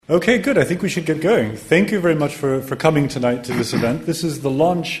Okay, good. I think we should get going. Thank you very much for coming tonight to this event. This is the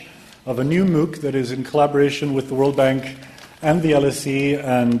launch of a new MOOC that is in collaboration with the World Bank and the LSE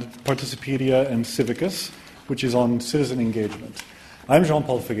and Participedia and Civicus, which is on citizen engagement. I'm Jon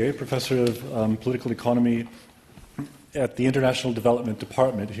Paul Faguet, Professor of Political Economy at the International Development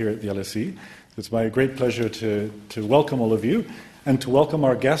Department here at the LSE. It's my great pleasure to welcome all of you and to welcome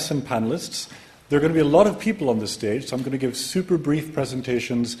our guests and panelists. There are going to be a lot of people on this stage, so I'm going to give super brief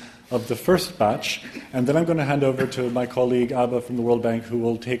presentations of the first batch, and then I'm going to hand over to my colleague Abha from the World Bank, who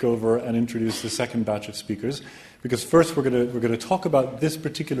will take over and introduce the second batch of speakers. Because first we're going to talk about this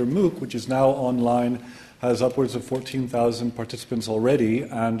particular MOOC, which is now online, has upwards of 14,000 participants already,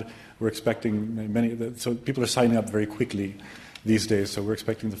 and we're expecting many. So people are signing up very quickly these days, so we're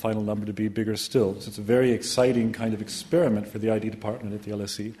expecting the final number to be bigger still. So it's a very exciting kind of experiment for the ID department at the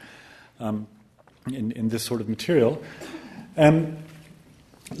LSE. In this sort of material.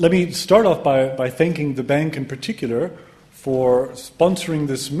 Let me start off by thanking the bank in particular for sponsoring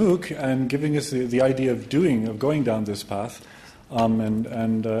this MOOC and giving us the idea of going down this path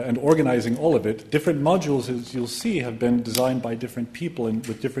and organizing all of it. Different modules, as you'll see, have been designed by different people and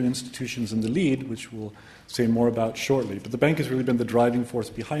with different institutions in the lead, which we'll say more about shortly. But the bank has really been the driving force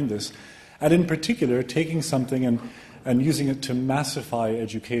behind this, and in particular taking something and using it to massify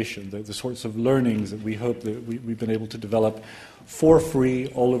education, the sorts of learnings that we hope that we've been able to develop for free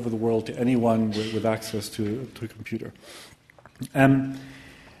all over the world to anyone with access to a computer. Let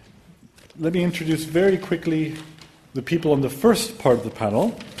me introduce very quickly the people on the first part of the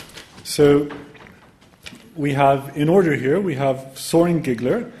panel. So we have, in order here, we have Soren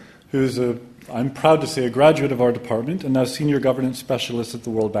Gigler, who's I'm proud to say, a graduate of our department and now Senior Governance Specialist at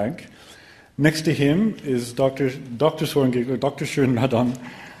the World Bank. Next to him is Dr. Soren Gigler, Dr. Shirin Madon,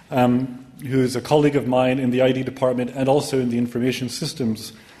 who is a colleague of mine in the ID department and also in the Information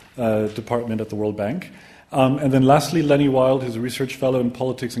Systems department at the World Bank. And then lastly, Leni Wild, who's a research fellow in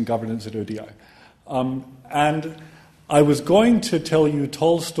politics and governance at ODI. And I was going to tell you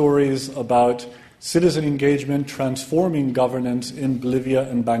tall stories about citizen engagement transforming governance in Bolivia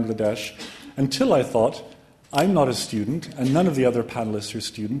and Bangladesh until I thought, I'm not a student, and none of the other panelists are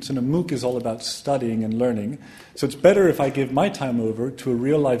students, and a MOOC is all about studying and learning. So it's better if I give my time over to a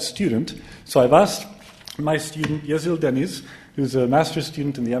real-life student. So I've asked my student, Yesil Deniz, who's a master's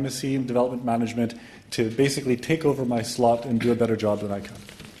student in the MSc in Development Management, to basically take over my slot and do a better job than I can.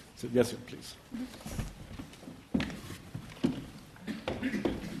 So Yesil, please.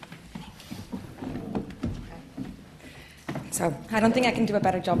 So I don't think I can do a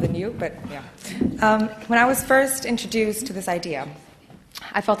better job than you, but yeah. When I was first introduced to this idea,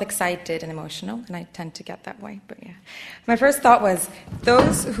 I felt excited and emotional, and I tend to get that way, but yeah. My first thought was,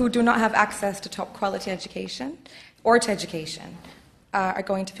 those who do not have access to top quality education or to education are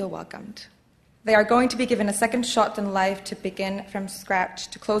going to feel welcomed. They are going to be given a second shot in life to begin from scratch,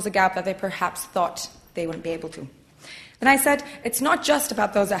 to close a gap that they perhaps thought they wouldn't be able to. Then I said, it's not just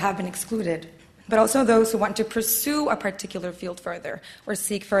about those that have been excluded, but also those who want to pursue a particular field further or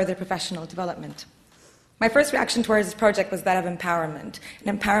seek further professional development. My first reaction towards this project was that of empowerment,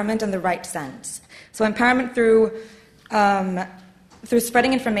 and empowerment in the right sense. So empowerment through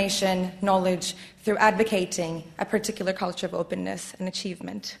spreading information, knowledge, through advocating a particular culture of openness and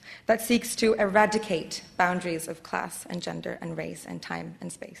achievement that seeks to eradicate boundaries of class and gender and race and time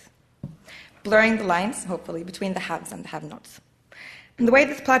and space, blurring the lines, hopefully, between the haves and the have-nots. And the way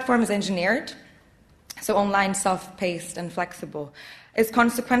this platform is engineered, so online, self-paced, and flexible, is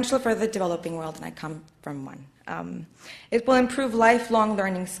consequential for the developing world, and I come from one. It will improve lifelong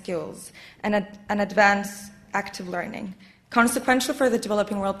learning skills and advance active learning. Consequential for the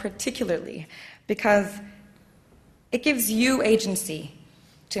developing world particularly because it gives you agency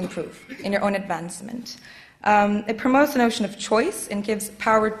to improve in your own advancement. It promotes the notion of choice and gives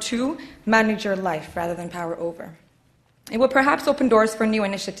power to manage your life rather than power over. It will perhaps open doors for new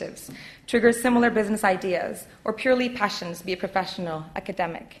initiatives, trigger similar business ideas, or purely passions, be it professional,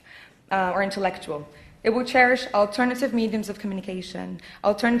 academic, or intellectual. It will cherish alternative mediums of communication,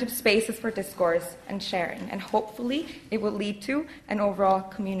 alternative spaces for discourse and sharing, and hopefully it will lead to an overall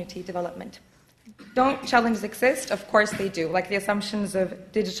community development. Don't challenges exist? Of course they do, like the assumptions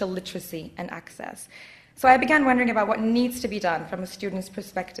of digital literacy and access. So I began wondering about what needs to be done from a student's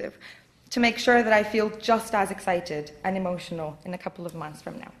perspective to make sure that I feel just as excited and emotional in a couple of months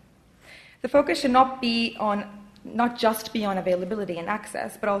from now. The focus should not just be on availability and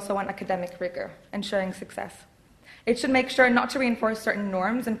access, but also on academic rigor, ensuring success. It should make sure not to reinforce certain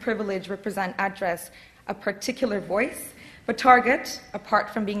norms and privilege address a particular voice, but target, apart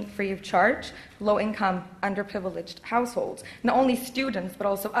from being free of charge, low-income, underprivileged households, not only students, but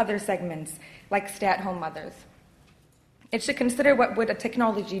also other segments, like stay-at-home mothers. It should consider what would a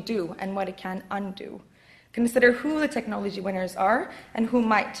technology do and what it can undo. Consider who the technology winners are and who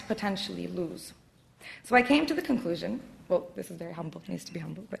might potentially lose. So I came to the conclusion, well, this is very humble, it needs to be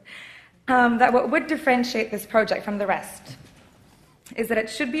humble, but that what would differentiate this project from the rest is that it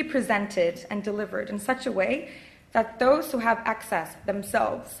should be presented and delivered in such a way that those who have access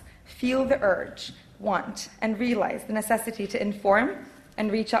themselves feel the urge, want, and realize the necessity to inform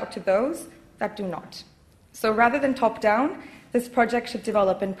and reach out to those that do not. So rather than top-down, this project should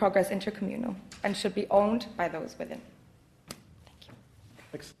develop in progress intercommunal and should be owned by those within. Thank you.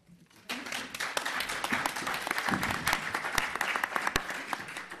 Thanks.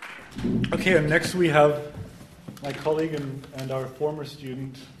 Okay, and next we have my colleague and our former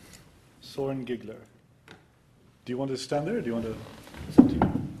student, Soren Gigler. Do you want to stand there, or do you want to... It's up to you.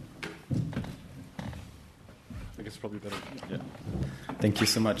 I think it's probably better. Yeah. Thank you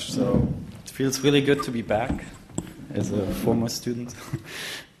so much. So it feels really good to be back as a former student.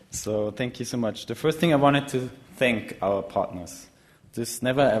 So thank you so much. The first thing I wanted to thank our partners. This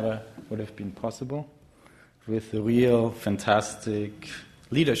never ever would have been possible with the real fantastic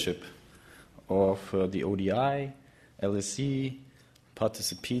leadership of the ODI, LSE,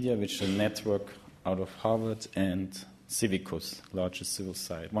 Participedia, which is a network out of Harvard, and Civicus, largest civil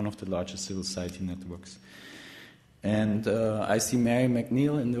society, one of the largest civil society networks. And I see Mary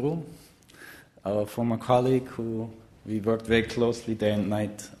McNeil in the room, our former colleague who we worked very closely day and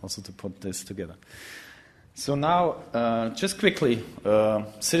night also to put this together. So now, just quickly,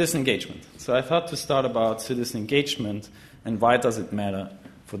 citizen engagement. So I thought to start about citizen engagement and why does it matter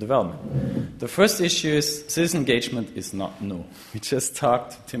for development. The first issue is citizen engagement is not new. We just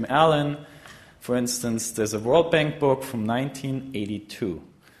talked to Tim Allen. For instance, there's a World Bank book from 1982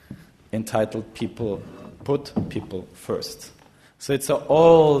 entitled People Put People First. So it's an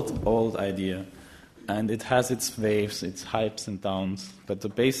old idea, and it has its waves, its hypes and downs,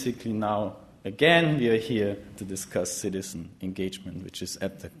 but basically now, again, we are here to discuss citizen engagement, which is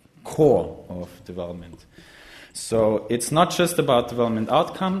at the core of development. So it's not just about development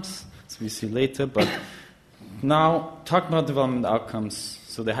outcomes, as we see later, but now talk about development outcomes.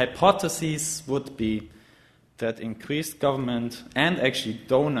 So the hypothesis would be that increased government and actually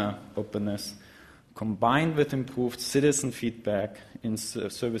donor openness combined with improved citizen feedback in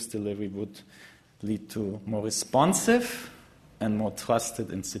service delivery would lead to more responsive and more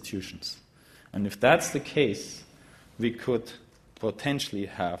trusted institutions. And if that's the case, we could potentially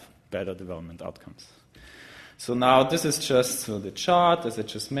have better development outcomes. So now this is just the chart, as I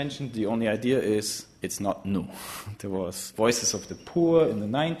just mentioned. The only idea is it's not new. There was Voices of the Poor in the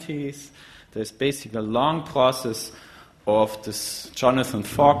 90s. There's basically a long process of this Jonathan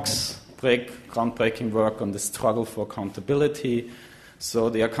Fox groundbreaking work on the struggle for accountability. So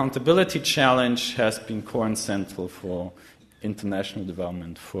the accountability challenge has been core and central for international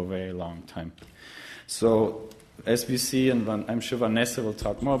development for a very long time. So as we see, and I'm sure Vanessa will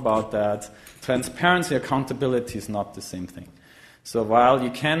talk more about that, transparency, accountability is not the same thing. So while we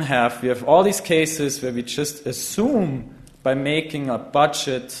have all these cases where we just assume by making a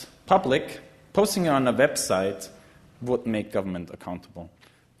budget public, posting it on a website would make government accountable.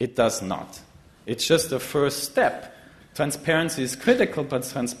 It does not. It's just a first step. Transparency is critical, but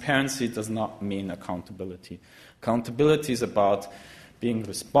transparency does not mean accountability. Accountability is about being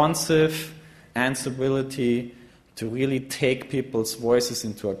responsive, answerability, to really take people's voices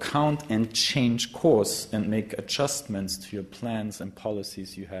into account and change course and make adjustments to your plans and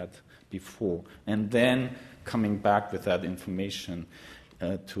policies you had before. And then coming back with that information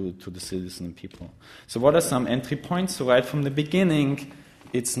to the citizen and people. So what are some entry points? So right from the beginning,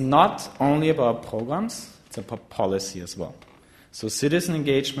 it's not only about programs, it's about policy as well. So citizen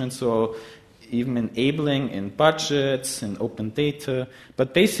engagement, so even enabling in budgets, in open data,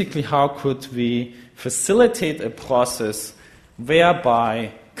 but basically how could we facilitate a process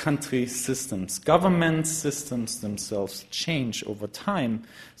whereby country systems, government systems themselves change over time.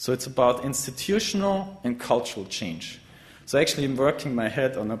 So it's about institutional and cultural change. So actually I'm working my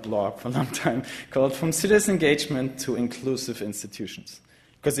head on a blog for a long time called From Citizen Engagement to Inclusive Institutions.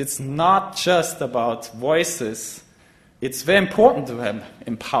 Because it's not just about voices. It's very important to have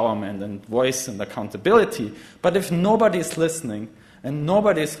empowerment and voice and accountability. But if nobody is listening and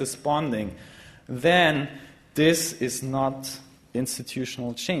nobody is responding, then this is not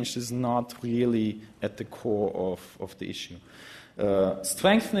institutional change. This is not really at the core of the issue.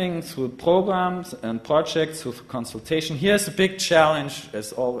 Strengthening through programs and projects, through consultation. Here's a big challenge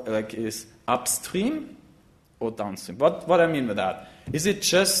is upstream or downstream. What I mean by that? Is it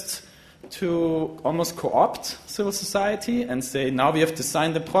just to almost co-opt civil society and say, now we have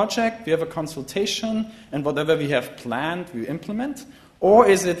designed the project, we have a consultation, and whatever we have planned, we implement? Or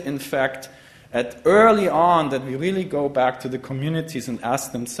is it, in fact, at early on that we really go back to the communities and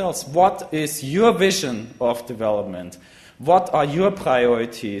ask themselves, what is your vision of development? What are your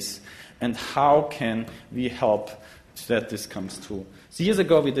priorities? And how can we help that this comes true? So years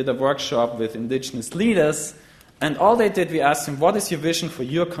ago, we did a workshop with indigenous leaders, and all they did, we asked them, what is your vision for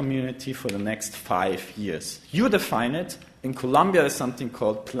your community for the next 5 years? You define it. In Colombia, there's something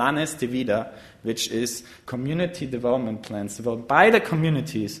called Planes de Vida, which is community development plans developed by the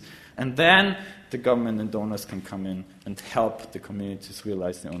communities. And then the government and donors can come in and help the communities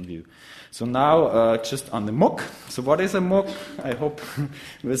realize their own view. So now, just on the MOOC. So what is a MOOC? I hope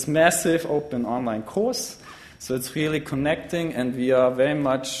this massive open online course. So it's really connecting, and we are very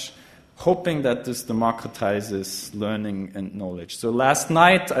much hoping that this democratizes learning and knowledge. So last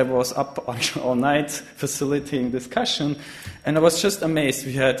night, I was up all night facilitating discussion, and I was just amazed.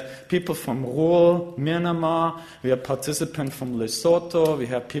 We had people from rural Myanmar, we had participants from Lesotho, we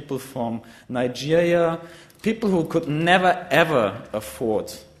had people from Nigeria, people who could never, ever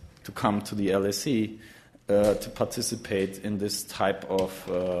afford to come to the LSE to participate in this type of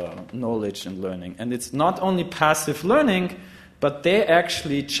knowledge and learning. And it's not only passive learning, but they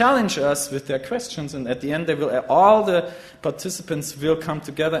actually challenge us with their questions, and at the end, all the participants will come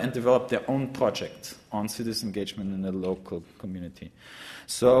together and develop their own project on citizen engagement in the local community.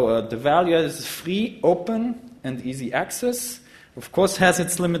 So the value is free, open, and easy access. Of course, has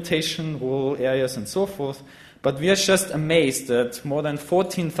its limitation, rural areas and so forth, but we are just amazed that more than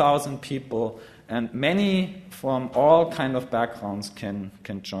 14,000 people and many from all kind of backgrounds can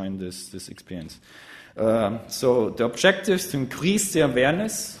join this experience. So the objective is to increase the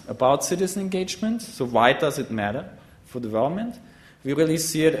awareness about citizen engagement. So why does it matter for development? We really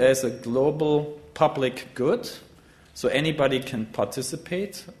see it as a global public good. So anybody can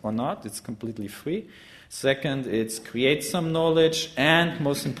participate or not. It's completely free. Second, it's create some knowledge, and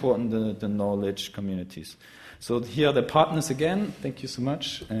most important, the knowledge communities. So here are the partners again. Thank you so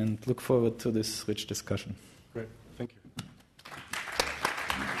much, and look forward to this rich discussion. Great. Thank you.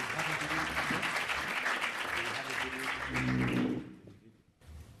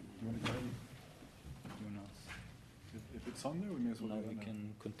 If it's on there, we may as well. Now we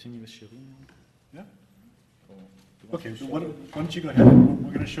can continue with Shirin. Yeah. Okay. So why don't you go ahead?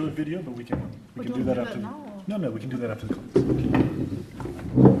 We're going to show a video, but we can do that after. No, we can do that after the conference.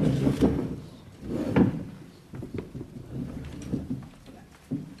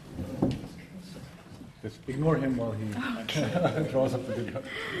 Just ignore him while he draws up the video.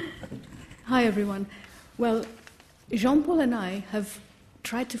 Hi, everyone. Well, Jon Paul and I have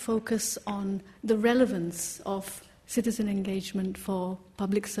tried to focus on the relevance of citizen engagement for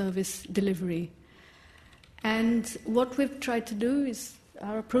public service delivery. And what we've tried to do is,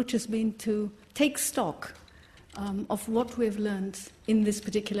 our approach has been to take stock of what we've learned in this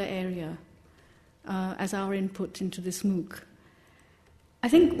particular area as our input into this MOOC. I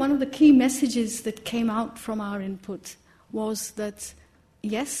think one of the key messages that came out from our input was that,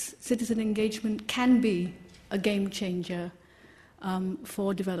 yes, citizen engagement can be a game changer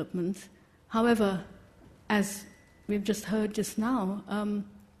for development. However, as we've just heard just now,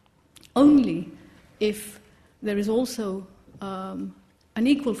 only if there is also an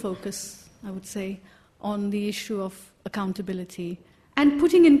equal focus, I would say, on the issue of accountability and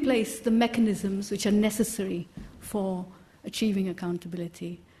putting in place the mechanisms which are necessary for achieving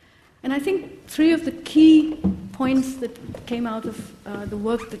accountability. And I think three of the key points that came out of the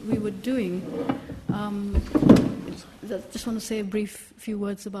work that we were doing, I just want to say a brief few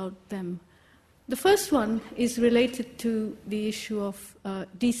words about them. The first one is related to the issue of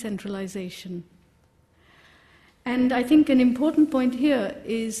decentralization. And I think an important point here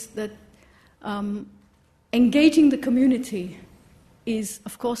is that engaging the community is,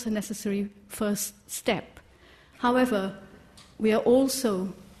 of course, a necessary first step. However, we are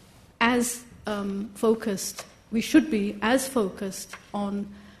also as focused, we should be as focused on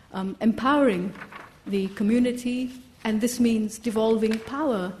empowering the community, and this means devolving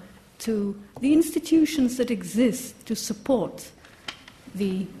power to the institutions that exist to support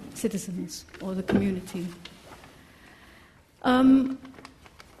the citizens or the community.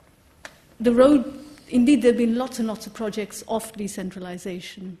 Indeed, there have been lots and lots of projects of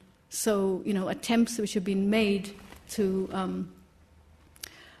decentralization. So, attempts which have been made to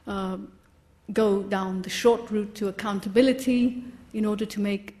go down the short route to accountability in order to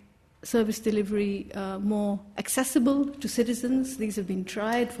make service delivery more accessible to citizens. These have been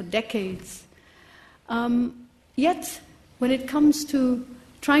tried for decades. Yet, when it comes to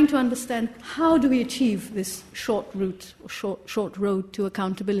trying to understand how do we achieve this short route or short road to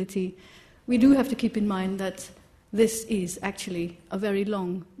accountability, we do have to keep in mind that this is actually a very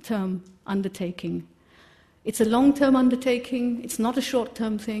long-term undertaking. It's a long-term undertaking. It's not a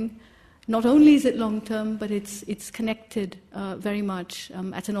short-term thing. Not only is it long-term, but it's connected very much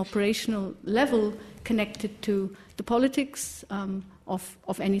at an operational level, connected to the politics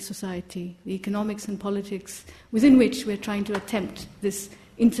of any society, the economics and politics within which we're trying to attempt this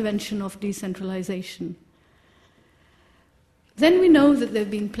intervention of decentralization. Then we know that there have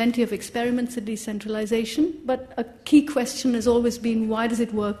been plenty of experiments at decentralization, but a key question has always been, why does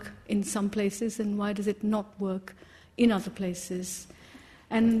it work in some places and why does it not work in other places?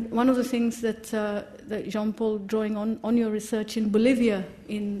 And one of the things that Jon Paul, drawing on your research in Bolivia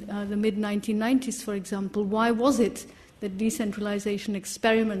in the mid-1990s, for example, why was it that decentralization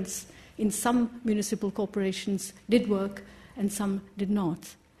experiments in some municipal corporations did work and some did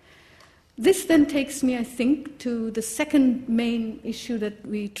not? This then takes me, I think, to the second main issue that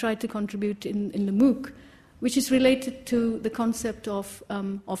we tried to contribute in the MOOC, which is related to the concept of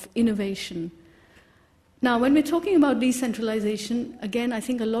innovation. Now, when we're talking about decentralization, again, I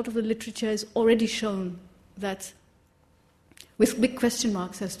think a lot of the literature has already shown that, with big question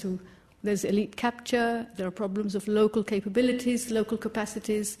marks as to there's elite capture, there are problems of local capabilities, local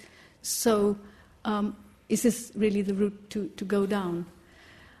capacities, so is this really the route to go down?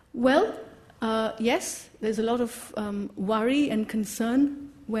 Well, yes, there's a lot of worry and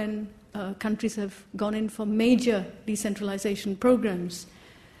concern when countries have gone in for major decentralization programs.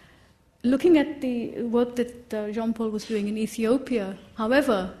 Looking at the work that Jon Paul was doing in Ethiopia,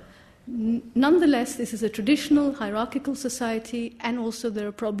 however, nonetheless, this is a traditional hierarchical society, and also there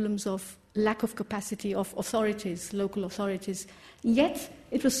are problems of lack of capacity of authorities, local authorities. Yet,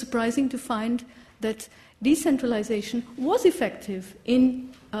 it was surprising to find that decentralization was effective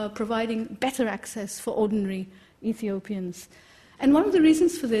in providing better access for ordinary Ethiopians. And one of the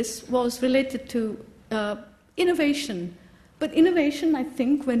reasons for this was related to innovation. But innovation, I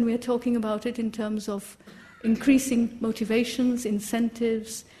think, when we're talking about it in terms of increasing motivations,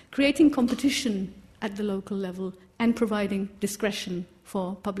 incentives, creating competition at the local level, and providing discretion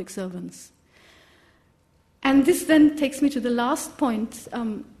for public servants. And this then takes me to the last point,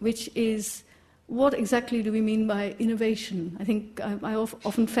 which is, what exactly do we mean by innovation? I think I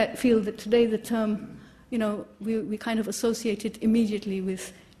often feel that today the term, we kind of associate it immediately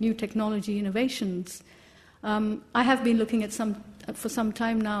with new technology innovations. I have been looking at for some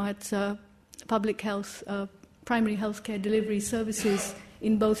time now at public health, primary healthcare delivery services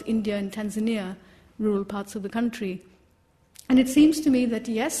in both India and Tanzania, rural parts of the country. And it seems to me that,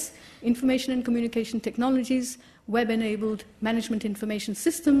 yes, information and communication technologies, web-enabled management information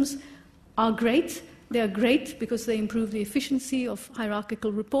systems are great. They are great because they improve the efficiency of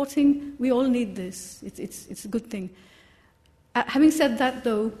hierarchical reporting. We all need this. It's a good thing. Having said that,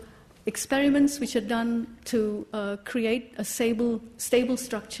 though, experiments which are done to create a stable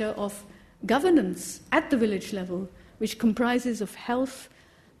structure of governance at the village level, which comprises of health,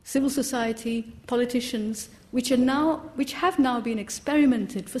 civil society, politicians, which have now been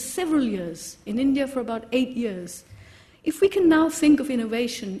experimented for several years, in India for about 8 years. If we can now think of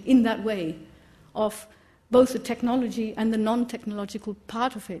innovation in that way, of both the technology and the non-technological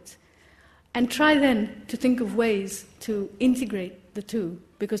part of it, and try then to think of ways to integrate the two,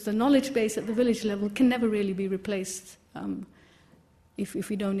 because the knowledge base at the village level can never really be replaced if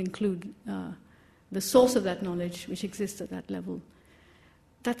we don't include the source of that knowledge which exists at that level.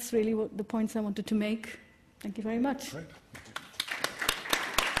 That's really what the points I wanted to make. Thank you very much. Right.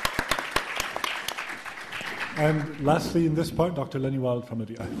 And lastly, in this part, Dr. Leni Wild from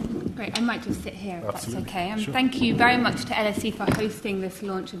the Great, I might just sit here if Absolutely. that's okay. Sure. Thank you very much to LSE for hosting this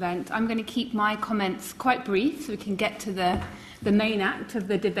launch event. I'm going to keep my comments quite brief so we can get to the main act of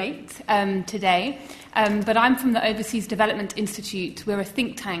the debate today. But I'm from the Overseas Development Institute. We're a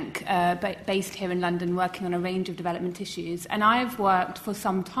think tank based here in London working on a range of development issues. And I've worked for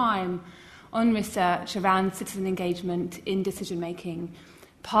some time on research around citizen engagement in decision-making,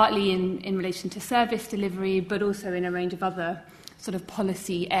 partly in relation to service delivery, but also in a range of other sort of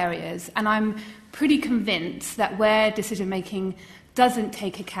policy areas. And I'm pretty convinced that where decision-making doesn't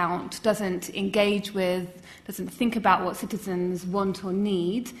take account, doesn't engage with, doesn't think about what citizens want or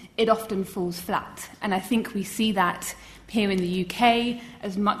need, it often falls flat. And I think we see that here in the UK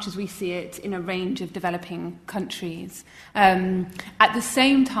as much as we see it in a range of developing countries. At the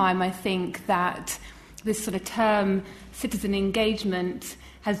same time, I think that this sort of term, citizen engagement,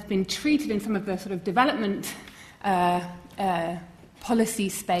 has been treated in some of the sort of development policy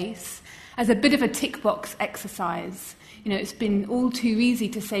space as a bit of a tick box exercise. It's been all too easy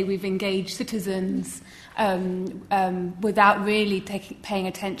to say we've engaged citizens without really paying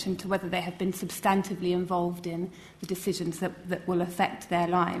attention to whether they have been substantively involved in the decisions that will affect their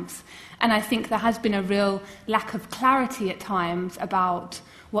lives. And I think there has been a real lack of clarity at times about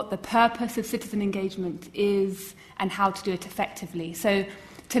what the purpose of citizen engagement is and how to do it effectively. So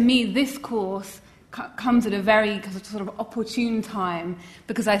to me, this course comes at a very sort of opportune time,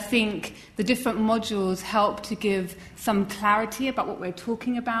 because I think the different modules help to give some clarity about what we're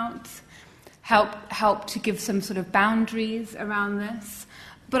talking about, help to give some sort of boundaries around this.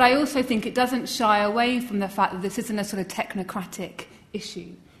 But I also think it doesn't shy away from the fact that this isn't a sort of technocratic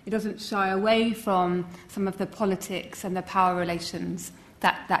issue. It doesn't shy away from some of the politics and the power relations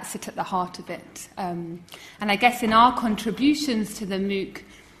that sit at the heart of it. And I guess in our contributions to the MOOC,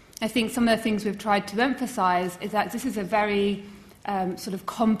 I think some of the things we've tried to emphasise is that this is a very sort of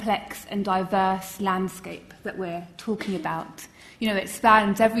complex and diverse landscape that we're talking about. It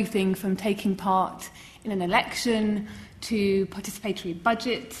spans everything from taking part in an election to participatory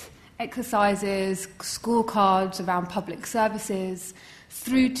budget exercises, scorecards around public services,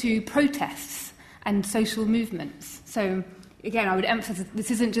 through to protests and social movements. So, again, I would emphasise this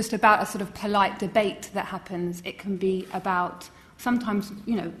isn't just about a sort of polite debate that happens. It can be about sometimes,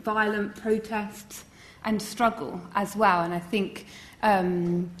 violent protests and struggle as well. And I think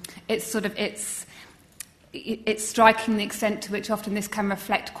it's striking the extent to which often this can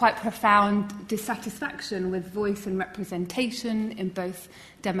reflect quite profound dissatisfaction with voice and representation in both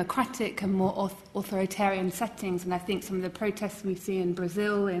democratic and more authoritarian settings. And I think some of the protests we see in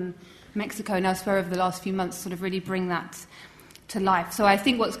Brazil, in Mexico and elsewhere over the last few months sort of really bring that to life. So I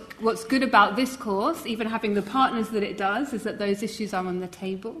think what's good about this course, even having the partners that it does, is that those issues are on the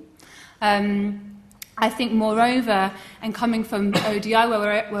table. I think, moreover, and coming from ODI,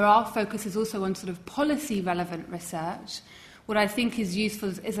 where our focus is also on sort of policy-relevant research, what I think is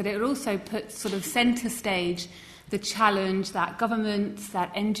useful is that it also puts sort of centre stage the challenge that governments,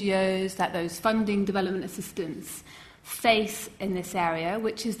 that NGOs, that those funding development assistants face in this area,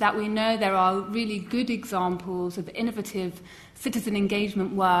 which is that we know there are really good examples of innovative citizen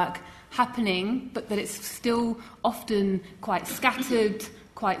engagement work happening, but that it's still often quite scattered,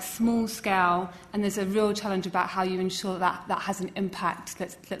 quite small scale, and there's a real challenge about how you ensure that that has an impact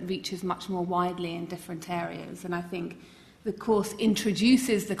that reaches much more widely in different areas. And I think the course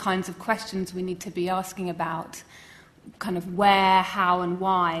introduces the kinds of questions we need to be asking about kind of where, how and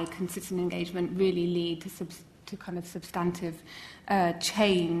why can citizen engagement really lead to kind of substantive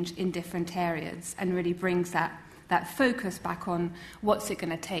change in different areas, and really brings that focus back on what's it going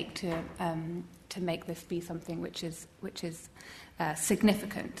to take to make this be something which is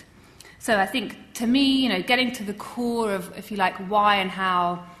significant. So I think, to me, getting to the core of, if you like, why and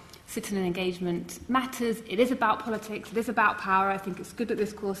how citizen engagement matters. It is about politics. It is about power. I think it's good that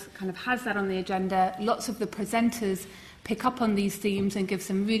this course kind of has that on the agenda. Lots of the presenters pick up on these themes and give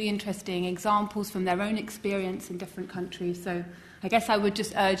some really interesting examples from their own experience in different countries. So I guess I would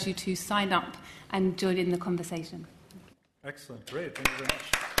just urge you to sign up and join in the conversation. Excellent. Great. Thank you very much.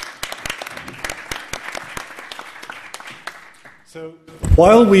 So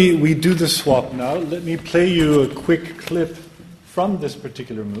while we do the swap now, let me play you a quick clip from this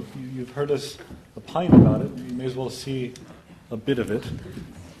particular MOOC. You've heard us opine about it. You may as well see a bit of it.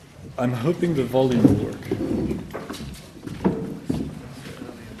 I'm hoping the volume will work.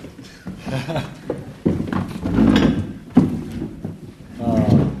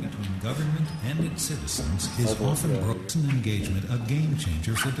 Between government and its citizens is often citizen engagement a game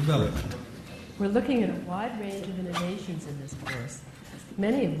changer for development. We're looking at a wide range of innovations in this course,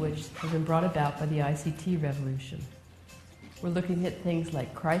 many of which have been brought about by the ICT revolution. We're looking at things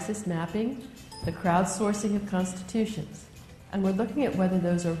like crisis mapping, the crowdsourcing of constitutions, and we're looking at whether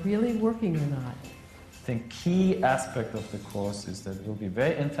those are really working or not. The key aspect of the course is that it will be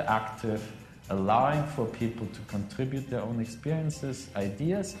very interactive, allowing for people to contribute their own experiences,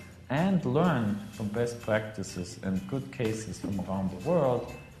 ideas, and learn from best practices and good cases from around the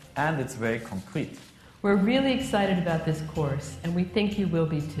world, and it's very concrete. We're really excited about this course, and we think you will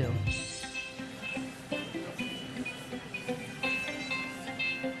be too.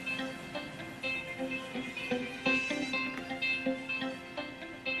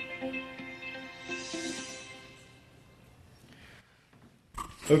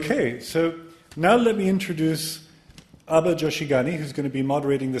 Okay, so now let me introduce Abha Joshi-Ghani, who's going to be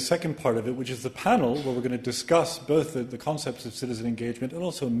moderating the second part of it, which is the panel where we're going to discuss both the concepts of citizen engagement and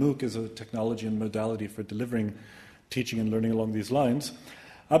also MOOC as a technology and modality for delivering teaching and learning along these lines.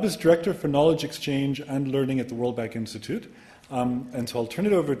 Abha is Director for Knowledge Exchange and Learning at the World Bank Institute. And so I'll turn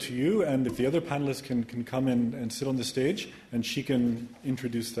it over to you, and if the other panelists can come in and sit on the stage, and she can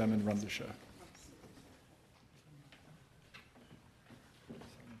introduce them and run the show.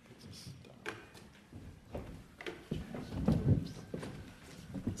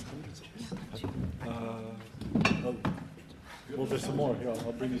 Well, there's some more. Here,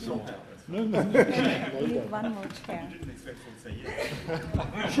 I'll bring you some more. No. We need one more chair. I didn't expect to say yes.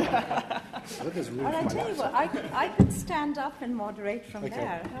 Well, I tell you what, I could stand up and moderate from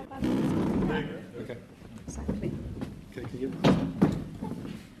there. How about this? Okay. Exactly. Okay, can you?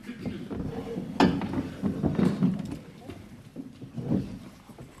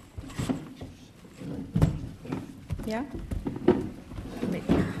 Yeah? Great.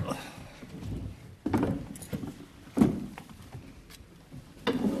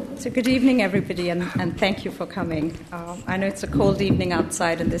 So good evening, everybody, and thank you for coming. I know it's a cold evening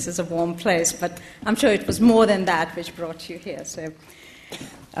outside and this is a warm place, but I'm sure it was more than that which brought you here. So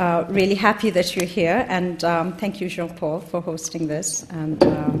really happy that you're here, and thank you, Jon Paul, for hosting this and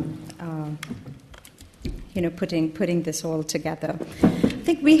putting this all together. I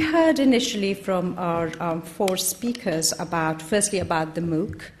think we heard initially from our 4 speakers firstly about the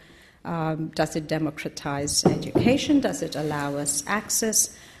MOOC. Does it democratize education? Does it allow us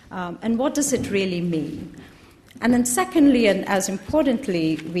access? And what does it really mean? And then secondly, and as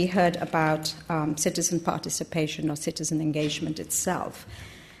importantly, we heard about citizen participation or citizen engagement itself.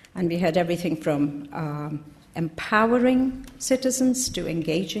 And we heard everything from empowering citizens to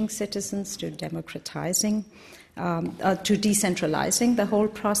engaging citizens to democratizing, to decentralizing the whole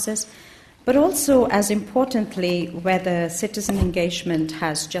process. But also, as importantly, whether citizen engagement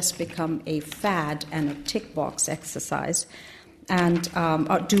has just become a fad and a tick box exercise, and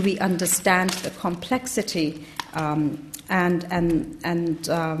or do we understand the complexity and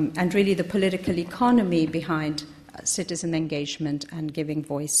really the political economy behind citizen engagement and giving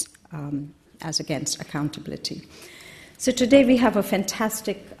voice as against accountability? So today we have a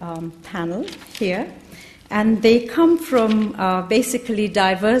fantastic panel here. And they come from basically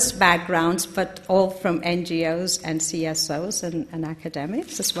diverse backgrounds, but all from NGOs and CSOs and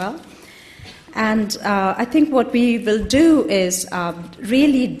academics as well. And I think what we will do is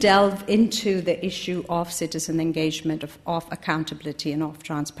really delve into the issue of citizen engagement, of accountability, and of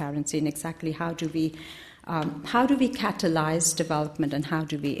transparency, and exactly how do we catalyze development, and how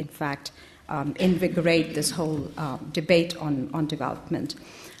do we, in fact, invigorate this whole debate on development.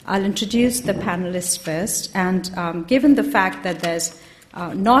 I'll introduce the panelists first, and given the fact that there's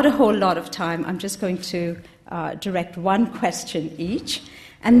not a whole lot of time, I'm just going to direct one question each,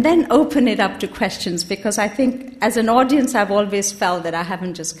 and then open it up to questions, because I think as an audience I've always felt that I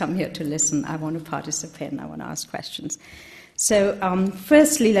haven't just come here to listen, I want to participate and I want to ask questions. So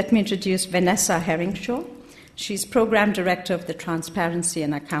firstly, let me introduce Vanessa Herringshaw. She's Program Director of the Transparency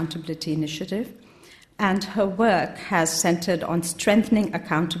and Accountability Initiative. And her work has centered on strengthening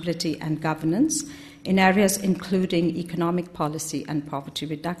accountability and governance in areas including economic policy and poverty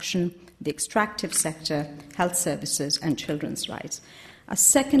reduction, the extractive sector, health services, and children's rights. Our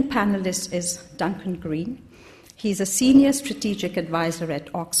second panelist is Duncan Green. He's a senior strategic advisor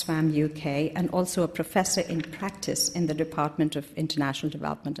at Oxfam UK and also a professor in practice in the Department of International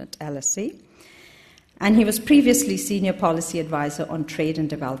Development at LSE. And he was previously senior policy advisor on trade and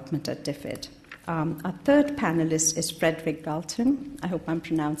development at DFID. Our third panelist is Fredrik Galtung. I hope I'm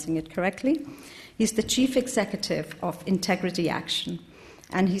pronouncing it correctly. He's the chief executive of Integrity Action,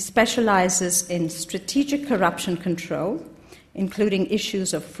 and he specializes in strategic corruption control, including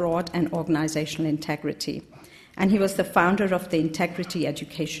issues of fraud and organizational integrity. And he was the founder of the Integrity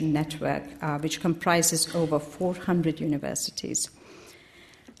Education Network, which comprises over 400 universities.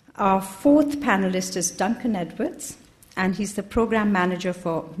 Our fourth panelist is Duncan Edwards, and he's the program manager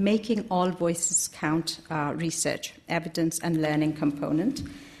for Making All Voices Count research, evidence and learning component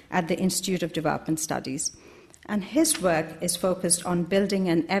at the Institute of Development Studies. And his work is focused on building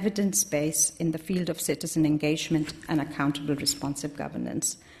an evidence base in the field of citizen engagement and accountable responsive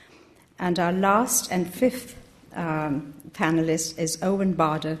governance. And our last and fifth panelist is Owen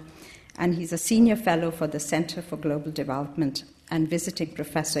Barder, and he's a senior fellow for the Center for Global Development and visiting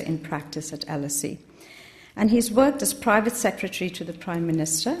professor in practice at LSE. And he's worked as private secretary to the Prime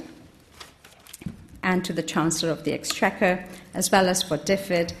Minister and to the Chancellor of the Exchequer, as well as for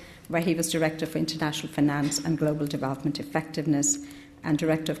DFID, where he was Director for International Finance and Global Development Effectiveness, and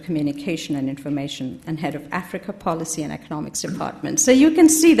Director of Communication and Information, and Head of Africa Policy and Economics Department. So you can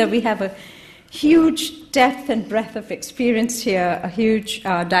see that we have a huge depth and breadth of experience here, a huge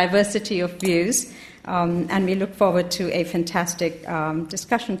diversity of views, and we look forward to a fantastic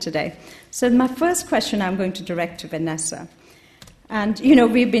discussion today. So my first question I'm going to direct to Vanessa. And,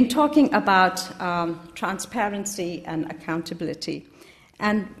 we've been talking about transparency and accountability.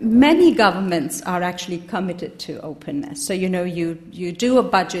 And many governments are actually committed to openness. So, you do a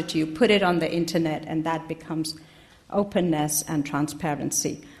budget, you put it on the internet, and that becomes openness and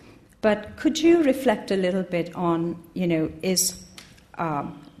transparency. But could you reflect a little bit on,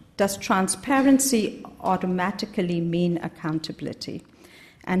 does transparency automatically mean accountability?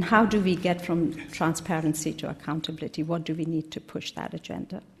 And how do we get from transparency to accountability? What do we need to push that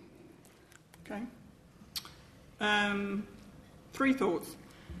agenda? Okay. 3 thoughts.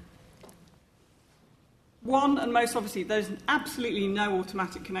 One, and most obviously, there's absolutely no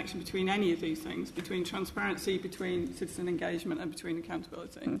automatic connection between any of these things, between transparency, between citizen engagement, and between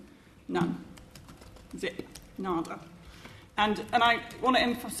accountability. None. Zip. Nada. And I want to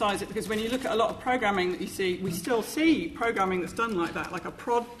emphasise it because when you look at a lot of programming that you see, we still see programming that's done like that, like I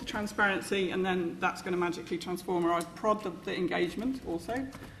prod the transparency and then that's going to magically transform, or I prod the engagement also.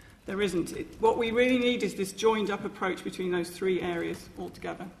 There isn't. What we really need is this joined-up approach between those 3 areas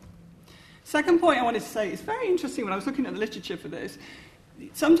altogether. Second point I wanted to say, it's very interesting when I was looking at the literature for this.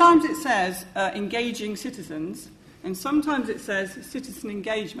 Sometimes it says engaging citizens, and sometimes it says citizen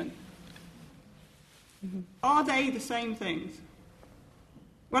engagement. Are they the same things?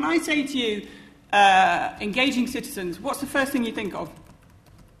 When I say to you, engaging citizens, what's the first thing you think of?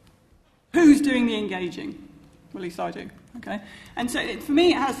 Who's doing the engaging? Well, at least I do. Okay? And so for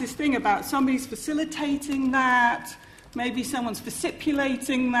me, it has this thing about somebody's facilitating that, maybe someone's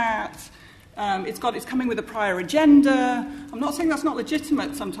facilitating that. It's coming with a prior agenda. I'm not saying that's not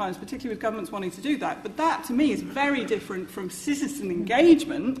legitimate sometimes, particularly with governments wanting to do that, but that to me is very different from citizen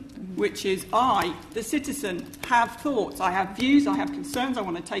engagement, which is I, the citizen, have thoughts, I have views, I have concerns, I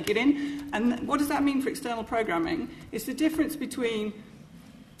want to take it in. And what does that mean for external programming? It's the difference between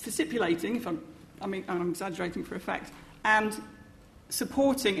facilitating, if I'm exaggerating for effect, and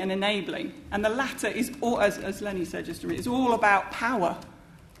supporting and enabling. And the latter is, all, as Leni said just a minute, is all about power.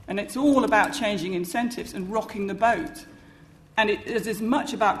 And it's all about changing incentives and rocking the boat. And it is as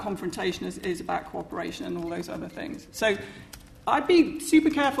much about confrontation as it is about cooperation and all those other things. So I'd be super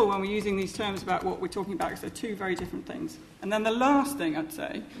careful when we're using these terms about what we're talking about, because they're 2 very different things. And then the last thing I'd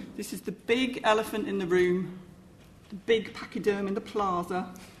say, this is the big elephant in the room, the big pachyderm in the plaza,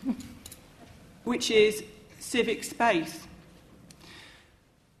 which is civic space.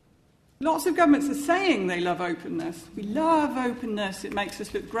 Lots of governments are saying they love openness. We love openness. It makes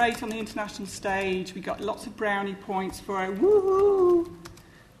us look great on the international stage. We got lots of brownie points for our woo-hoo.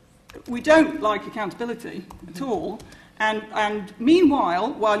 We don't like accountability at all. And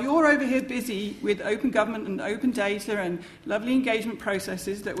meanwhile, while you're over here busy with open government and open data and lovely engagement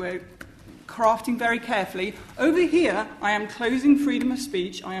processes that we're crafting very carefully, over here I am closing freedom of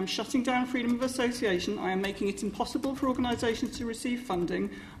speech, I am shutting down freedom of association, I am making it impossible for organisations to receive funding,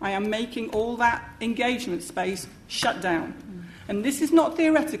 I am making all that engagement space shut down. And this is not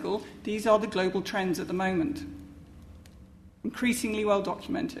theoretical, these are the global trends at the moment. Increasingly well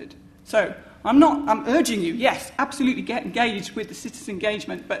documented. So I'm urging you, yes, absolutely get engaged with the citizen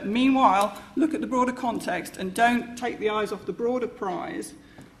engagement, but meanwhile, look at the broader context and don't take the eyes off the broader prize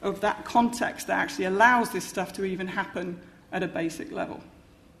of that context that actually allows this stuff to even happen at a basic level.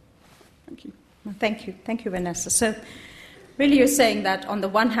 Thank you. Thank you, Vanessa. So really you're saying that on the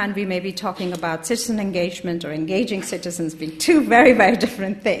one hand we may be talking about citizen engagement or engaging citizens being 2 very, very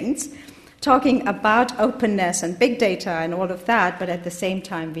different things, talking about openness and big data and all of that, but at the same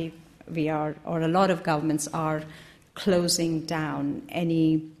time we are, or a lot of governments are, closing down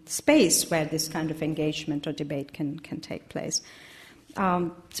any space where this kind of engagement or debate can take place.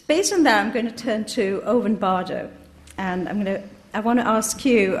 Based on that, I'm going to turn to Owen Barder, and I want to ask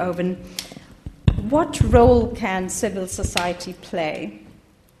you, Owen, what role can civil society play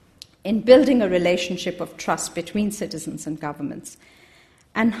in building a relationship of trust between citizens and governments,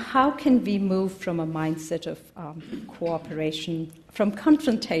 and how can we move from a mindset of cooperation, from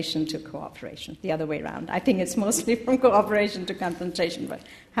confrontation to cooperation, the other way around? I think it's mostly from cooperation to confrontation, but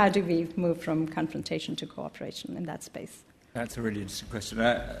how do we move from confrontation to cooperation in that space? That's a really interesting question.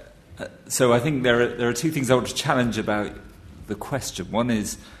 So I think there are 2 things I want to challenge about the question. One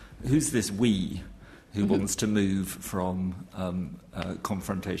is, who's this we who wants to move from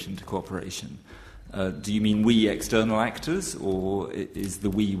confrontation to cooperation? Do you mean we external actors, or is the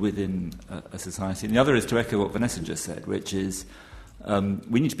we within a society? And the other is to echo what Vanessa just said, which is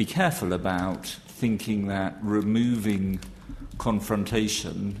we need to be careful about thinking that removing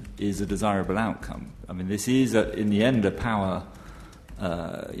confrontation is a desirable outcome. I mean, this is, in the end, a power.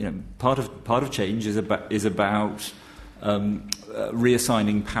 Part of change is about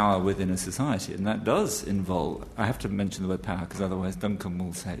reassigning power within a society, and that does involve. I have to mention the word power because otherwise Duncan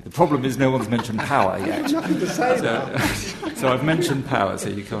will say the problem is no one's mentioned power yet. Nothing to say so I've mentioned power, so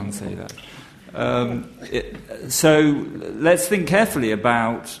you can't say that. So let's think carefully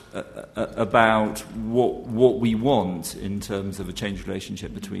about what we want in terms of a changed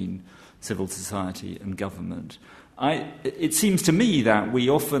relationship between civil society and government. It seems to me that we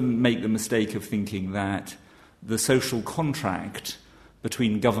often make the mistake of thinking that the social contract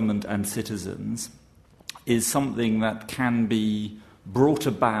between government and citizens is something that can be brought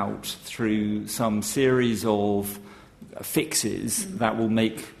about through some series of fixes that will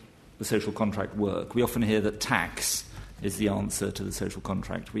make the social contract work. We often hear that tax is the answer to the social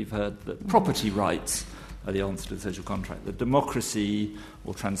contract. We've heard that property rights are the answer to the social contract, that democracy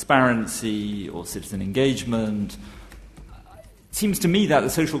or transparency or citizen engagement. It seems to me that the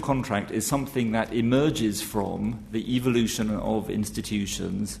social contract is something that emerges from the evolution of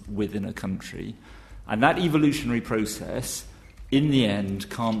institutions within a country. And that evolutionary process, in the end,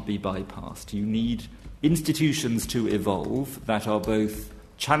 can't be bypassed. You need institutions to evolve that are both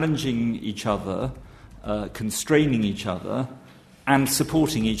challenging each other, constraining each other, and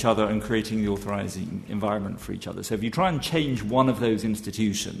supporting each other and creating the authorizing environment for each other. So if you try and change one of those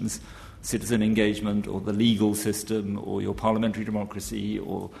institutions, citizen engagement or the legal system or your parliamentary democracy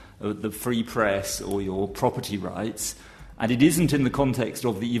or the free press or your property rights, and it isn't in the context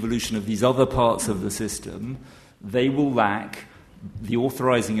of the evolution of these other parts of the system, they will lack the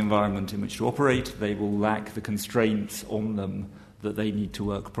authorizing environment in which to operate, they will lack the constraints on them that they need to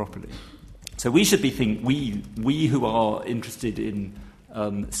work properly. So we should be we who are interested in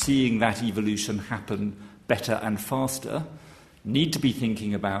seeing that evolution happen better and faster need to be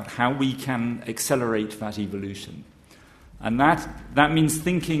thinking about how we can accelerate that evolution. And that means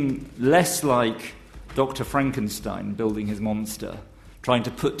thinking less like Dr. Frankenstein building his monster, trying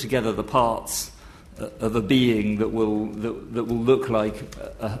to put together the parts of a being that will look like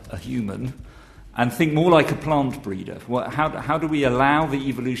a human, and think more like a plant breeder. How do we allow the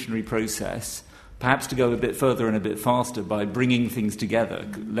evolutionary process perhaps to go a bit further and a bit faster by bringing things together,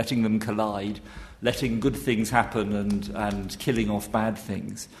 letting them collide, letting good things happen and killing off bad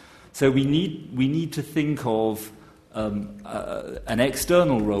things? So we need to think of an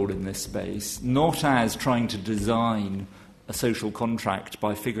external role in this space, not as trying to design a social contract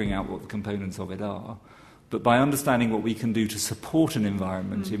by figuring out what the components of it are, but by understanding what we can do to support an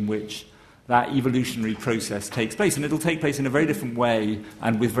environment in which that evolutionary process takes place. And it'll take place in a very different way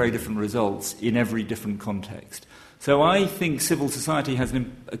and with very different results in every different context. So I think civil society has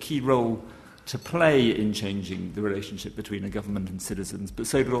a key role to play in changing the relationship between a government and citizens, but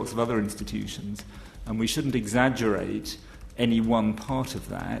so do lots of other institutions. And we shouldn't exaggerate any one part of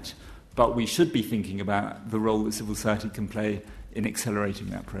that, but we should be thinking about the role that civil society can play in accelerating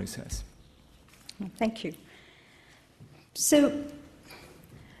that process. Thank you. So,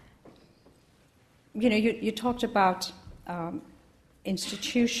 you talked about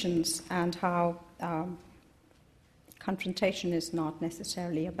institutions and how confrontation is not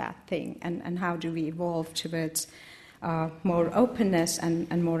necessarily a bad thing, and how do we evolve towards more openness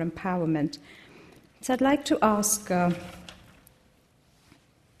and more empowerment. So I'd like to ask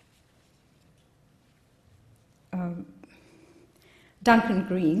Duncan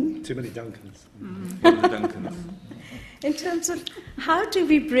Green. Too many Duncans. In terms of how do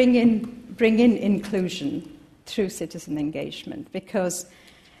we bring in inclusion through citizen engagement? Because,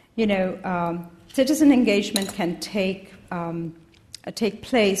 citizen engagement can take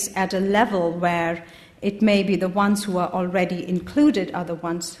place at a level where it may be the ones who are already included are the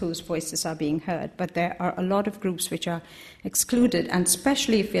ones whose voices are being heard, but there are a lot of groups which are excluded, and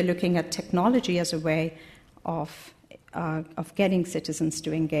especially if we're looking at technology as a way of getting citizens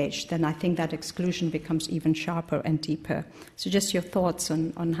to engage, then I think that exclusion becomes even sharper and deeper. So just your thoughts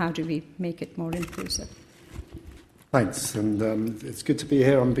on how do we make it more inclusive? Thanks, and it's good to be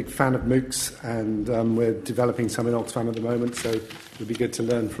here. I'm a big fan of MOOCs, and we're developing some in Oxfam at the moment, so it would be good to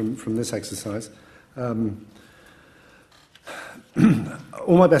learn from this exercise. All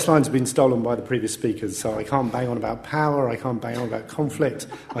my best lines have been stolen by the previous speakers, so I can't bang on about power, I can't bang on about conflict,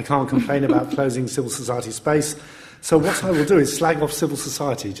 I can't complain about closing civil society space. So what I will do is slag off civil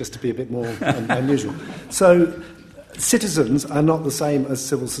society, just to be a bit more unusual. So citizens are not the same as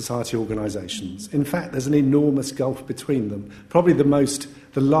civil society organisations. In fact, there's an enormous gulf between them. Probably the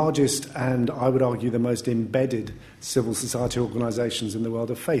largest, and I would argue the most embedded civil society organisations in the world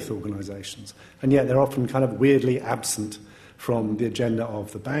are faith organisations. And yet they're often kind of weirdly absent from the agenda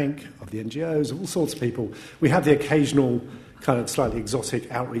of the bank, of the NGOs, of all sorts of people. We have the occasional kind of slightly exotic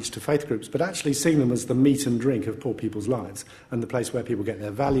outreach to faith groups, but actually seeing them as the meat and drink of poor people's lives and the place where people get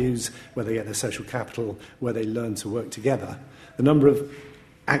their values, where they get their social capital, where they learn to work together. The number of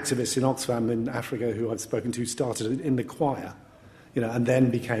activists in Oxfam in Africa who I've spoken to started in the choir, and then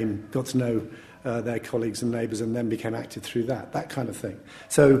got to know their colleagues and neighbours and then became active through that kind of thing.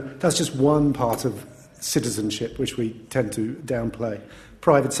 So that's just one part of citizenship which we tend to downplay.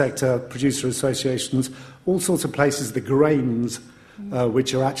 Private sector, producer associations, all sorts of places, the grains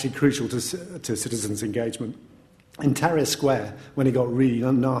which are actually crucial to citizens' engagement. In Tahrir Square, when it got really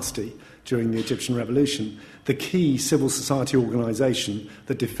nasty during the Egyptian Revolution, the key civil society organisation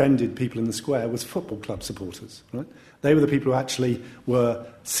that defended people in the square was football club supporters. Right? They were the people who actually were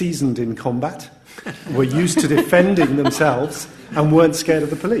seasoned in combat, were used to defending themselves, and weren't scared of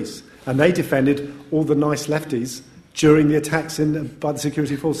the police. And they defended all the nice lefties during the attacks by the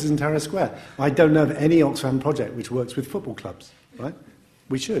security forces in Tahrir Square. I don't know of any Oxfam project which works with football clubs. Right?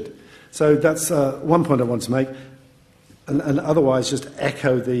 We should. So that's one point I want to make. And otherwise, just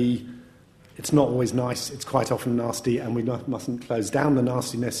echo it's not always nice, it's quite often nasty, and we mustn't close down the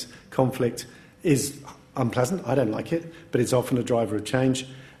nastiness. Conflict is unpleasant, I don't like it, but it's often a driver of change.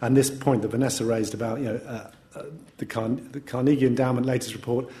 And this point that Vanessa raised about the Carnegie Endowment latest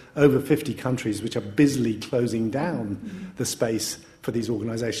report, over 50 countries which are busily closing down the space for these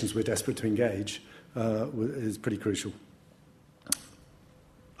organisations we're desperate to engage, is pretty crucial.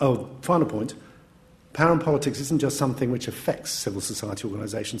 Oh, final point. Power and politics isn't just something which affects civil society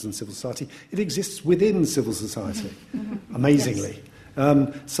organisations and civil society. It exists within civil society, amazingly. Yes.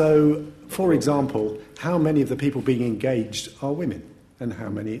 So, for example, how many of the people being engaged are women? And how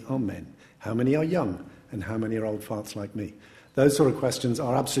many are men? How many are young? And how many are old farts like me? Those sort of questions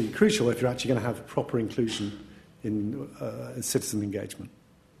are absolutely crucial if you're actually going to have proper inclusion in citizen engagement.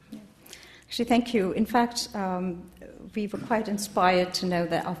 Yeah. Actually, thank you. In fact, we were quite inspired to know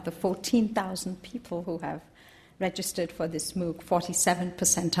that of the 14,000 people who have registered for this MOOC,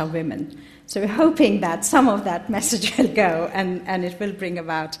 47% are women. So we're hoping that some of that message will go and it will bring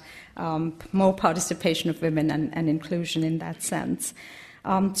about more participation of women and inclusion in that sense.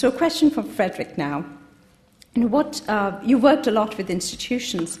 So a question for Fredrik now. You worked a lot with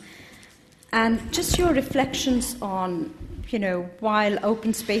institutions, and just your reflections on, while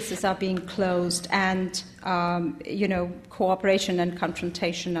open spaces are being closed and, cooperation and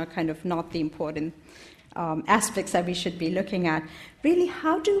confrontation are kind of not the important aspects that we should be looking at. Really,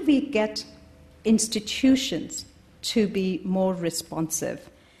 how do we get institutions to be more responsive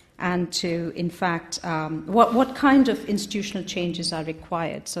and to, in fact, what kind of institutional changes are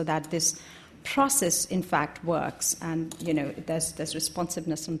required so that this process, in fact, works and, there's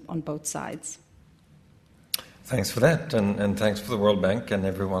responsiveness on both sides? Thanks for that, and thanks for the World Bank and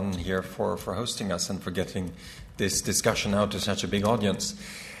everyone here for hosting us and for getting this discussion out to such a big audience.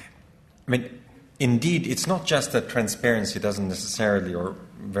 I mean, indeed, it's not just that transparency doesn't necessarily or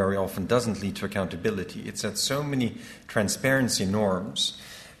very often doesn't lead to accountability. It's that so many transparency norms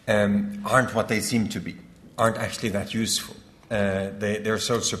aren't what they seem to be, aren't actually that useful. They're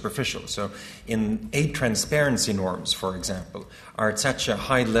so superficial. So in 8 transparency norms, for example, are at such a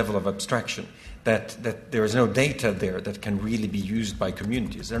high level of abstraction that there is no data there that can really be used by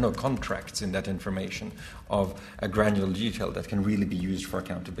communities. There are no contracts in that information of a granular detail that can really be used for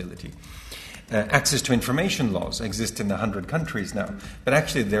accountability. Access to information laws exist in 100 countries now, but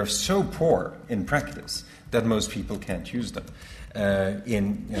actually they're so poor in practice that most people can't use them.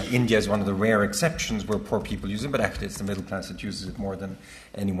 India is one of the rare exceptions where poor people use it, but actually it's the middle class that uses it more than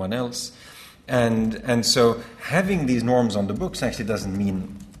anyone else. And so having these norms on the books actually doesn't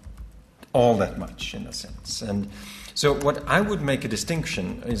mean all that much in a sense. And so what I would make a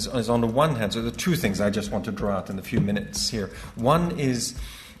distinction is on the one hand, so there are 2 things I just want to draw out in a few minutes here. One is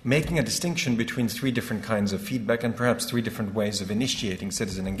making a distinction between 3 different kinds of feedback and perhaps 3 different ways of initiating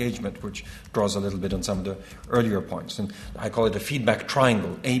citizen engagement, which draws a little bit on some of the earlier points. And I call it a feedback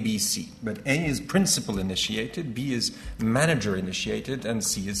triangle, A, B, C. But A is principal initiated, B is manager initiated, and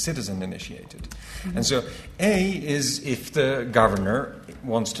C is citizen initiated. Mm-hmm. And so A is if the governor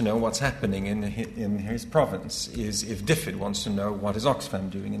wants to know what's happening in his province, is if DFID wants to know what is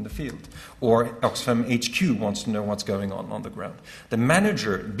Oxfam doing in the field, or Oxfam HQ wants to know what's going on the ground. The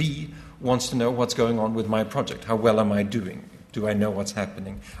manager, B, wants to know what's going on with my project. How well am I doing? Do I know what's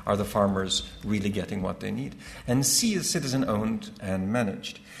happening? Are the farmers really getting what they need? And C is citizen-owned and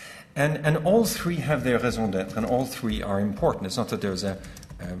managed. And all 3 have their raison d'être, and all 3 are important. It's not that there's a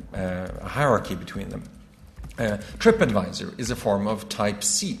hierarchy between them. TripAdvisor is a form of type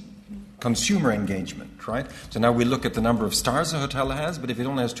C. consumer engagement, right? So now we look at the number of stars a hotel has, but if it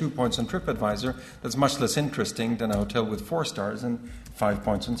only has 2 points on TripAdvisor, that's much less interesting than a hotel with 4 stars and 5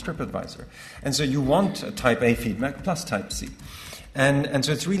 points on TripAdvisor. And so you want a type A feedback plus type C. And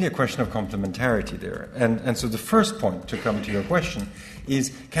so it's really a question of complementarity there. And so the first point, to come to your question,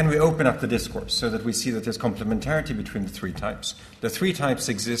 is can we open up the discourse so that we see that there's complementarity between the 3 types? The 3 types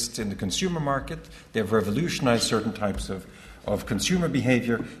exist in the consumer market. They've revolutionized certain types of consumer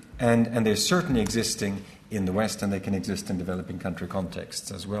behavior, and they're certainly existing in the West, and they can exist in developing country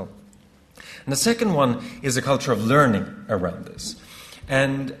contexts as well. And the second one is a culture of learning around this.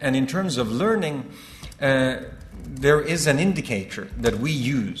 And in terms of learning, there is an indicator that we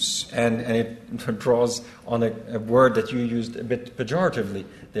use, and it draws on a word that you used a bit pejoratively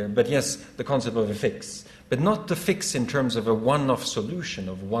there, but yes, the concept of a fix. But not the fix in terms of a one-off solution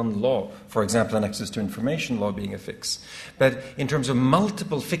of one law, for example, an access to information law being a fix, but in terms of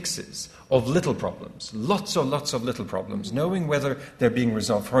multiple fixes of little problems, lots of little problems, knowing whether they're being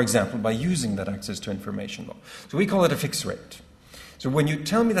resolved, for example, by using that access to information law. So we call it a fix rate. So when you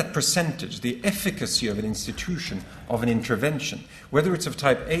tell me that percentage, the efficacy of an institution, of an intervention, whether it's of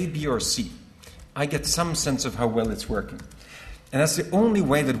type A, B, or C, I get some sense of how well it's working. And that's the only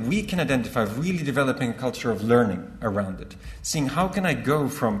way that we can identify really developing a culture of learning around it. Seeing how can I go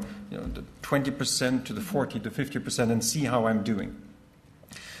from the 20% to the 40 to 50% and see how I'm doing.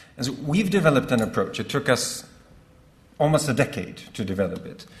 And so we've developed an approach. It took us almost a decade to develop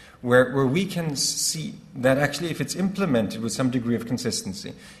it, where we can see that actually if it's implemented with some degree of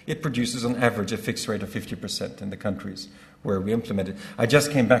consistency, it produces on average a fixed rate of 50% in the countries where we implement it. I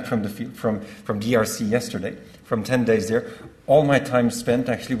just came back from the field, from DRC yesterday, from 10 days there. All my time spent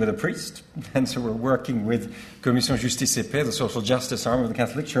actually with a priest, and so we're working with Commission Justice et Paix, the social justice arm of the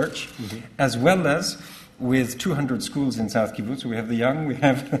Catholic Church, as well as with 200 schools in South Kivu. So we have the young, we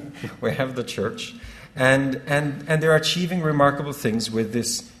have the church, and they're achieving remarkable things with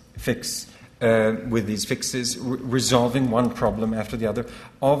this fix, with these fixes, resolving one problem after the other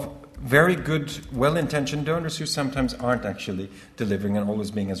of very good, well-intentioned donors who sometimes aren't actually delivering and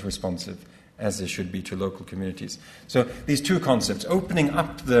always being as responsive as they should be to local communities. So these 2 concepts, opening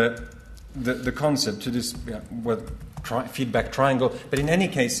up the concept to this feedback triangle, but in any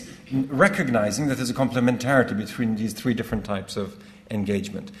case, recognizing that there's a complementarity between these 3 different types of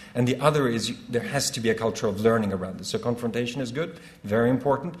engagement. And the other is there has to be a culture of learning around this. So confrontation is good, very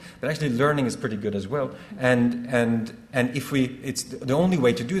important, but actually learning is pretty good as well. And if it's the only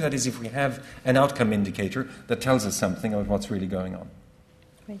way to do that is if we have an outcome indicator that tells us something about what's really going on.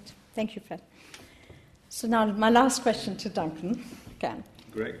 Great. Thank you, Fred. So now my last question to Duncan again.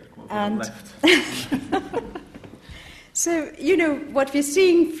 Great. Left. So, what we're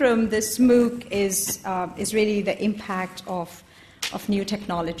seeing from this MOOC is really the impact of new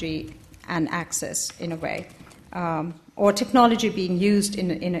technology and access in a way, or technology being used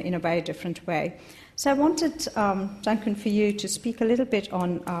in a very different way. So I wanted, Duncan, for you to speak a little bit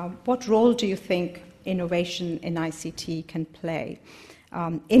on what role do you think innovation in ICT can play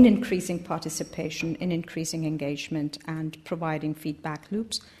in increasing participation, in increasing engagement and providing feedback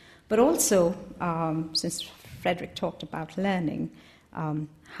loops, but also, since Fredrik talked about learning,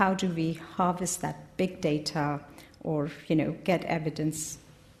 how do we harvest that big data or get evidence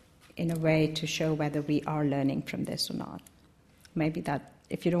in a way to show whether we are learning from this or not? Maybe that,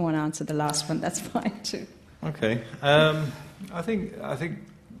 if you don't want to answer the last one, that's fine too. Okay. I think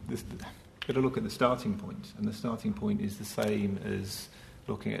this, got to look at the starting point, and the starting point is the same as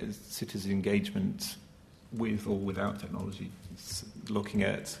looking at citizen engagement with or without technology. It's looking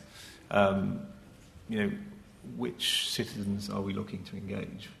at which citizens are we looking to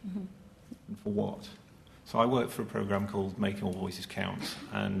engage, and for what. So I work for a program called Making All Voices Count,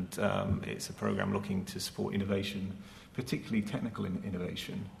 and it's a program looking to support innovation, particularly technical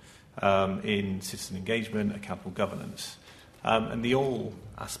innovation, in citizen engagement, accountable governance. And the all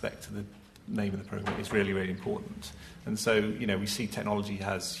aspect of the name of the program is really, really important. And so, we see technology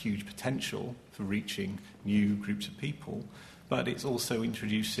has huge potential for reaching new groups of people, but it's also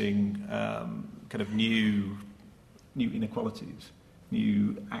introducing kind of new inequalities,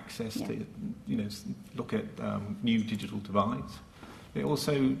 new access to, look at new digital divides. It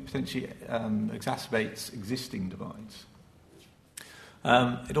also potentially exacerbates existing divides.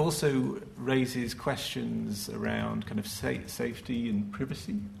 It also raises questions around kind of safety and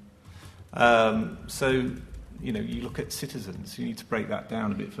privacy. So, you look at citizens, you need to break that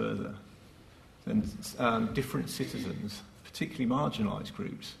down a bit further. And different citizens, particularly marginalised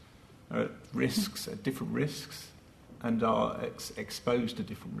groups, are at risks, at different risks, and are exposed to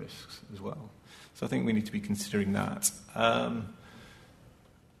different risks as well. So I think we need to be considering that.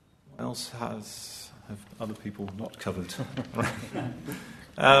 What else have other people not covered?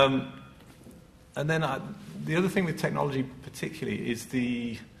 And then the other thing with technology particularly is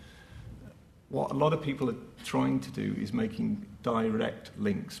what a lot of people are trying to do is making direct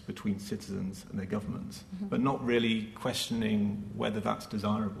links between citizens and their governments, but not really questioning whether that's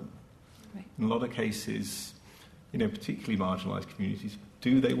desirable. Right. In a lot of cases, particularly marginalised communities,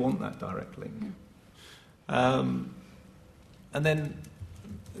 do they want that direct link? And then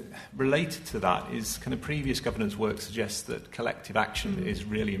related to that is kind of previous governance work suggests that collective action is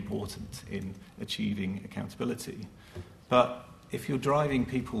really important in achieving accountability. But if you're driving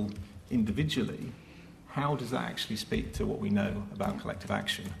people individually, how does that actually speak to what we know about collective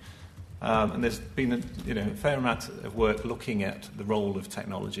action? And there's been a fair amount of work looking at the role of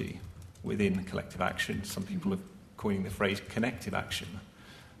technology within collective action. Some people are coining the phrase connective action.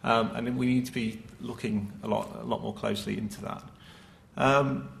 And we need to be looking a lot more closely into that.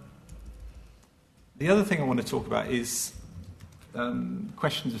 The other thing I want to talk about is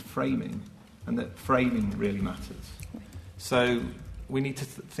questions of framing, and that framing really matters. So we need to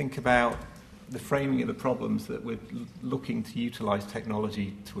think about the framing of the problems that we're looking to utilise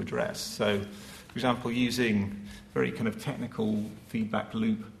technology to address. So, for example, using very kind of technical feedback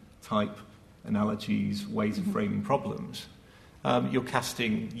loop type analogies, ways of framing problems, you're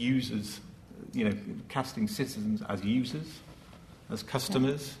casting users, casting citizens as users, as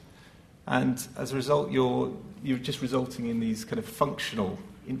customers, and as a result, you're just resulting in these kind of functional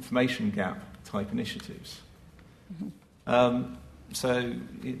information gap type initiatives. So,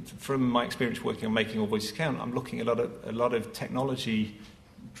 from my experience working on Making All Voices Count, I'm looking at a lot of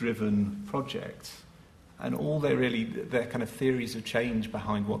technology-driven projects, and all their kind of theories of change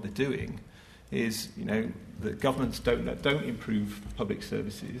behind what they're doing is, that governments don't improve public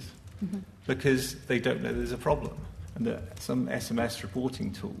services because they don't know there's a problem, and that some SMS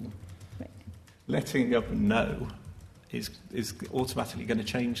reporting tool letting the government know is automatically going to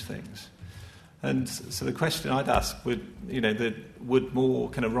change things. And so the question I'd ask would more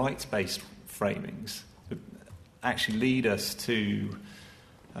kind of rights-based framings actually lead us to,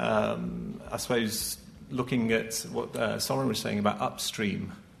 I suppose, looking at what Soren was saying about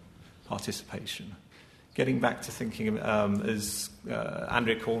upstream participation, getting back to thinking as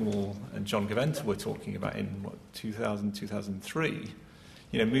Andrea Cornwall and John Gaventa were talking about in 2003,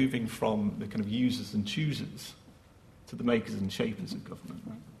 moving from the kind of users and choosers to the makers and shapers of government.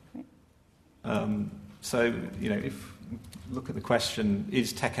 So, if look at the question,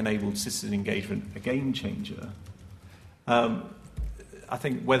 is tech-enabled citizen engagement a game changer? I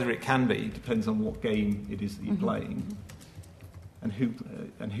think whether it can be depends on what game it is that you're playing and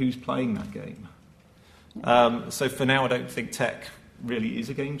who's playing that game. So for now, I don't think tech really is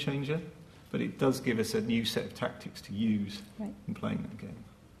a game changer, but it does give us a new set of tactics to use in playing that game.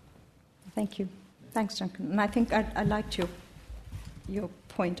 Thank you. Thanks, Duncan. And I think I liked your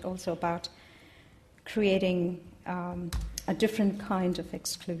point also about creating a different kind of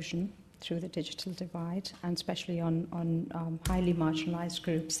exclusion through the digital divide, and especially on highly marginalized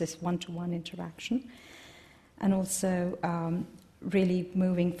groups, this one-to-one interaction, and also really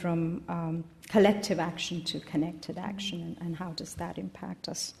moving from collective action to connected action, and how does that impact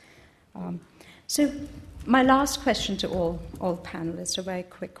us. So my last question to all panelists, a very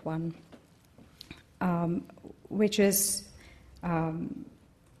quick one, which is,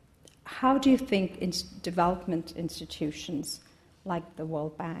 how do you think development institutions like the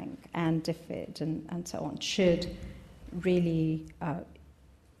World Bank and DFID and so on should really,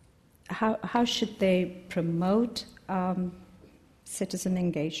 how should they promote citizen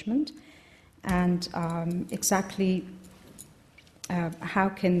engagement, and exactly how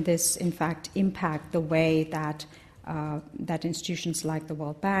can this in fact impact the way that that institutions like the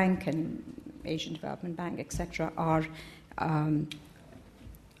World Bank and Asian Development Bank, etc.,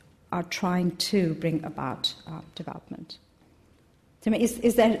 are trying to bring about development?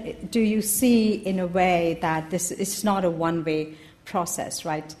 Do you see in a way that this is not a one-way process,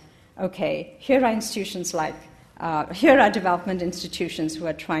 right? Okay, here are institutions here are development institutions who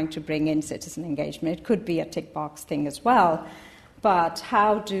are trying to bring in citizen engagement. It could be a tick box thing as well, but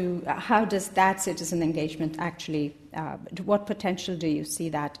how does that citizen engagement actually? What potential do you see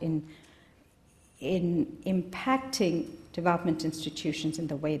that in impacting development institutions in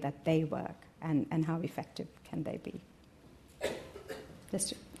the way that they work, and how effective can they be?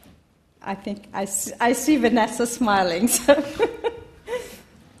 I think I see Vanessa smiling. So.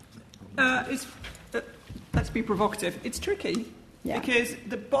 Let's be provocative. It's tricky because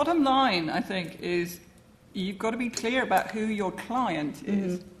the bottom line, I think, is you've got to be clear about who your client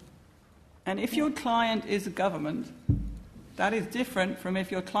is. And if your client is a government, That is different from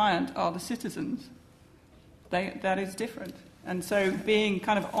if your client are the citizens. That is different. And so being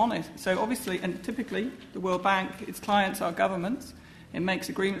kind of honest, so obviously, and typically the World Bank, its clients are governments, it makes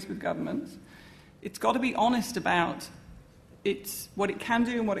agreements with governments. It's got to be honest about what it can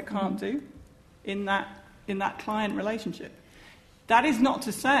do and what it can't do in that client relationship. That is not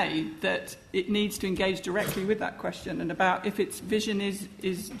to say that it needs to engage directly with that question and about if its vision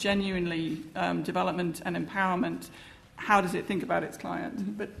is genuinely development and empowerment, how does it think about its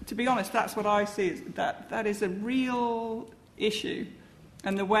client? But to be honest, that's what I see, is that is a real issue.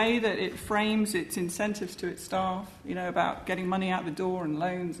 And the way that it frames its incentives to its staff, about getting money out the door and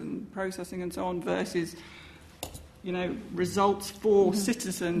loans and processing and so on versus, results for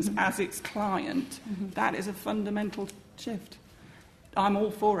citizens as its client, that is a fundamental shift. I'm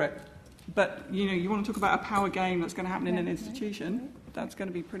all for it. But, you want to talk about a power game that's going to happen in an institution, that's going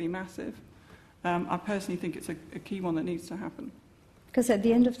to be pretty massive. I personally think it's a key one that needs to happen. Because at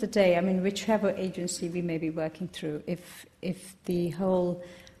the end of the day, whichever agency we may be working through, if the whole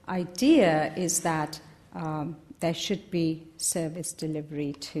idea is that there should be service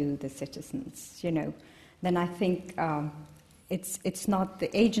delivery to the citizens, then I think it's not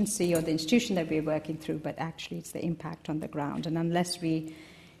the agency or the institution that we're working through, but actually it's the impact on the ground. And unless we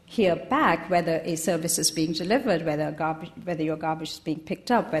hear back whether a service is being delivered, whether your garbage is being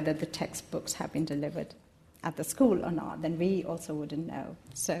picked up, whether the textbooks have been delivered at the school or not, then we also wouldn't know.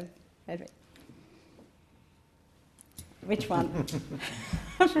 So, Fredrik. Which one?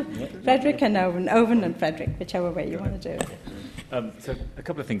 Fredrik and Owen and Fredrik, whichever way you want to do it. So a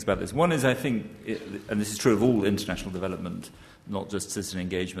couple of things about this. One is, I think, and this is true of all international development, not just citizen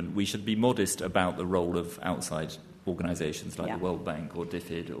engagement, we should be modest about the role of outside organisations like the World Bank or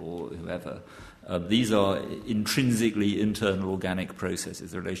DFID or whoever. These are intrinsically internal organic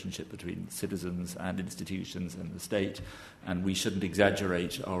processes, the relationship between citizens and institutions and the state, and we shouldn't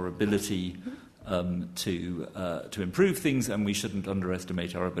exaggerate our ability to improve things, and we shouldn't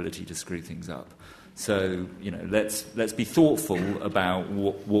underestimate our ability to screw things up. So, let's be thoughtful about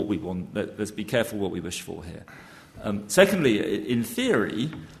what we want. Let's be careful what we wish for here. Secondly, in theory,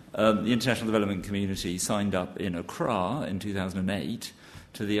 the international development community signed up in Accra in 2008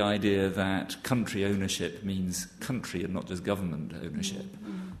 to the idea that country ownership means country and not just government ownership.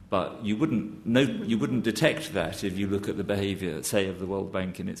 But you wouldn't detect that if you look at the behaviour, say, of the World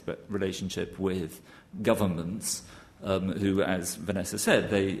Bank in its relationship with governments, who, as Vanessa said,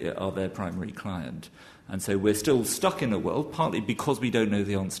 they are their primary client. And so we're still stuck in a world, partly because we don't know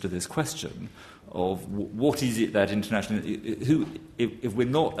the answer to this question of what is it that international... If we're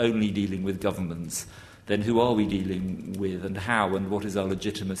not only dealing with governments, then who are we dealing with and how, and what is our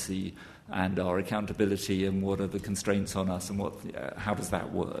legitimacy and our accountability, and what are the constraints on us, and how does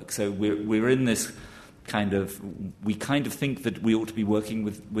that work? So we're in this kind of... We kind of think that we ought to be working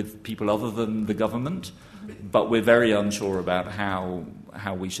with people other than the government, but we're very unsure about how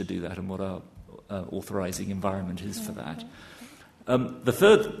we should do that and what our authorising environment is for that. The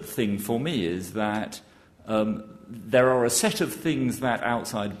third thing for me is that there are a set of things that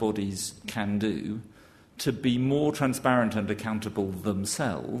outside bodies can do to be more transparent and accountable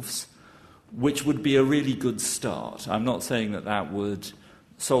themselves, which would be a really good start. I'm not saying that would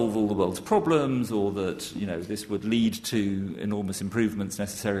solve all the world's problems, or that this would lead to enormous improvements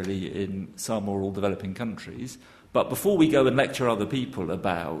necessarily in some or all developing countries. But before we go and lecture other people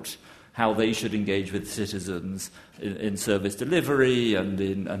about how they should engage with citizens in service delivery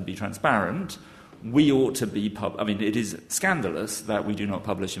and be transparent, we ought to be... it is scandalous that we do not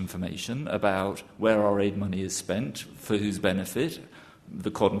publish information about where our aid money is spent, for whose benefit,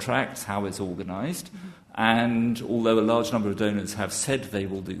 the contracts, how it's organised. And although a large number of donors have said they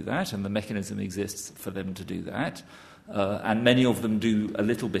will do that, and the mechanism exists for them to do that, and many of them do a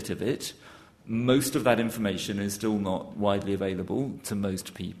little bit of it, most of that information is still not widely available to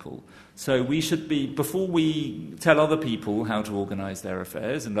most people. So we should be, before we tell other people how to organise their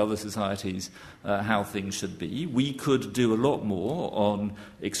affairs and other societies how things should be, we could do a lot more on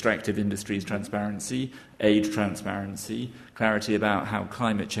extractive industries transparency, aid transparency, clarity about how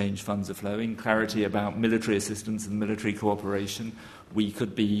climate change funds are flowing, clarity about military assistance and military cooperation. We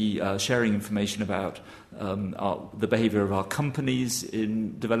could be sharing information about the behaviour of our companies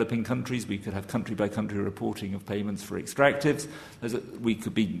in developing countries. We could have country-by-country reporting of payments for extractives. We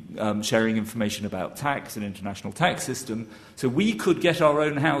could be sharing information about tax and international tax system. So we could get our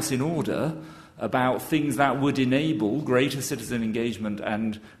own house in order about things that would enable greater citizen engagement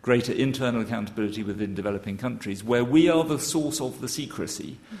and greater internal accountability within developing countries, where we are the source of the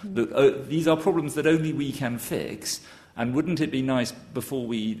secrecy. These are problems that only we can fix, And wouldn't it be nice, before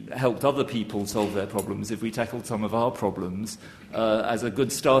we helped other people solve their problems, if we tackled some of our problems as a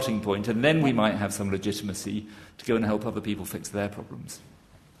good starting point, and then we might have some legitimacy to go and help other people fix their problems?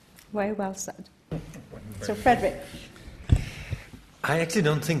 Very well said. So, Fredrik. I actually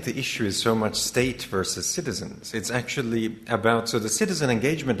don't think the issue is so much state versus citizens. It's actually about, so the citizen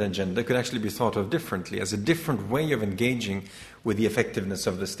engagement agenda could actually be thought of differently, as a different way of engaging with the effectiveness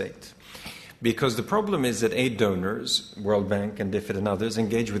of the state. Because the problem is that aid donors, World Bank and DFID and others,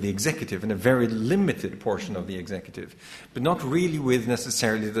 engage with the executive in a very limited portion of the executive, but not really with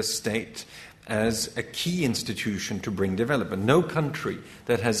necessarily the state as a key institution to bring development. No country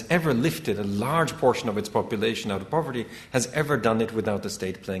that has ever lifted a large portion of its population out of poverty has ever done it without the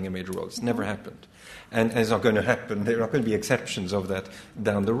state playing a major role. It's never happened. And it's not going to happen. There are not going to be exceptions of that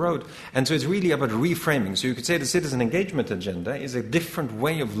down the road. And so it's really about reframing. So you could say the citizen engagement agenda is a different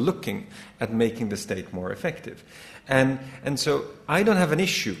way of looking at making the state more effective. And so I don't have an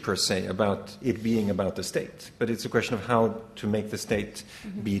issue, per se, about it being about the state, but it's a question of how to make the state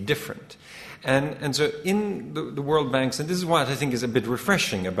be different. And so in the World Bank's, and this is what I think is a bit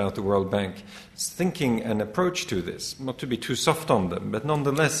refreshing about the World Bank's thinking and approach to this, not to be too soft on them, but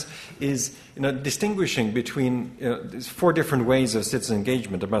nonetheless is distinguishing between these 4 different ways of citizen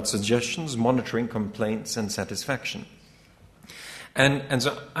engagement about suggestions, monitoring, complaints, and satisfaction. And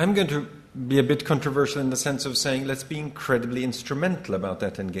so I'm going to be a bit controversial in the sense of saying let's be incredibly instrumental about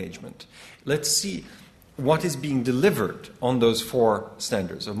that engagement. Let's see what is being delivered on those 4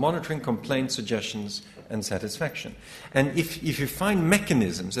 standards of monitoring, complaints, suggestions, and satisfaction. And if you find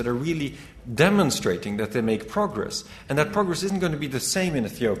mechanisms that are really demonstrating that they make progress, and that progress isn't going to be the same in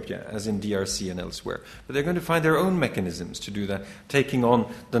Ethiopia as in DRC and elsewhere, but they're going to find their own mechanisms to do that, taking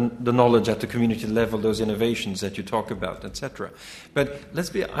on the knowledge at the community level, those innovations that you talk about, etc. But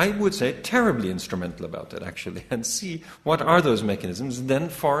let's be, I would say, terribly instrumental about that, actually, and see what are those mechanisms. Then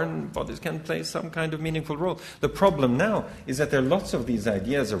foreign bodies can play some kind of meaningful role. The problem now is that there are lots of these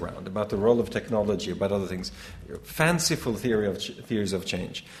ideas around about the role of technology, about other things, fanciful theories of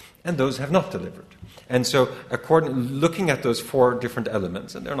change. And those have not delivered. And so, looking at those 4 different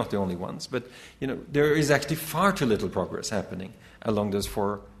elements, and they're not the only ones, but there is actually far too little progress happening along those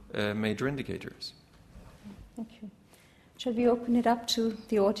 4 major indicators. Thank you. Shall we open it up to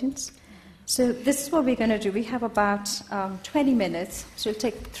the audience? So this is what we're going to do. We have about 20 minutes. So we'll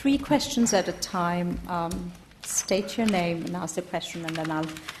take 3 questions at a time. State your name and ask the question, and then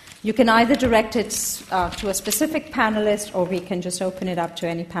you can either direct it to a specific panelist, or we can just open it up to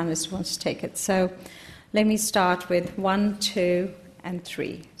any panelist who wants to take it. So let me start with 1, 2, and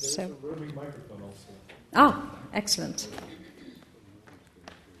 3. There's a rotary microphone also. Oh, excellent.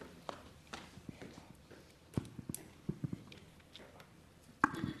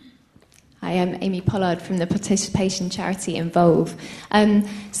 Hi, I'm Amy Pollard from the participation charity Involve.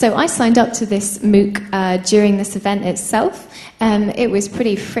 So I signed up to this MOOC during this event itself. It was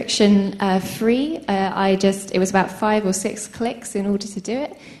pretty friction-free. It was about 5 or 6 clicks in order to do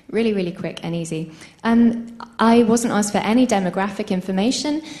it. Really, really quick and easy. I wasn't asked for any demographic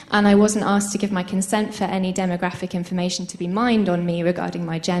information, and I wasn't asked to give my consent for any demographic information to be mined on me regarding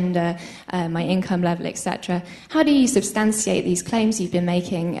my gender, my income level, etc. How do you substantiate these claims you've been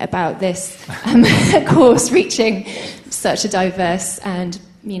making about this course reaching such a diverse and,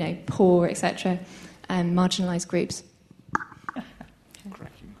 poor, etc., and marginalised groups?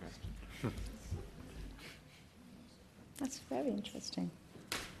 That's very interesting.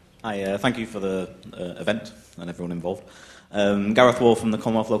 Hi, thank you for the event and everyone involved. Gareth Wall from the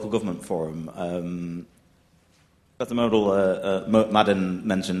Commonwealth Local Government Forum. Dr. Madon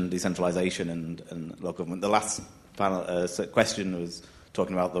mentioned decentralisation and local government. The last panel question was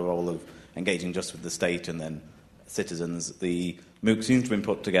talking about the role of engaging just with the state and then citizens. The MOOC seems to have been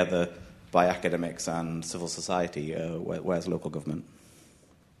put together by academics and civil society. Where's local government?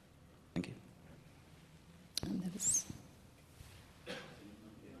 Thank you.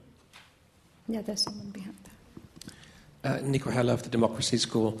 Yeah, there's someone behind that. Nico Heller of the Democracy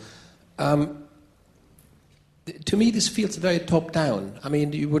School. To me, this feels very top-down. I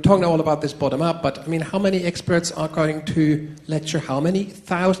mean, you were talking all about this bottom-up, but, how many experts are going to lecture how many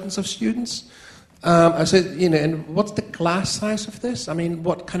thousands of students? I said, and what's the class size of this?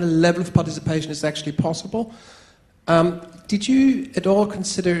 What kind of level of participation is actually possible? Did you at all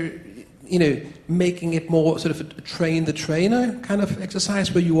consider making it more sort of a train-the-trainer kind of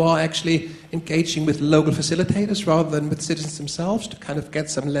exercise where you are actually engaging with local facilitators rather than with citizens themselves to kind of get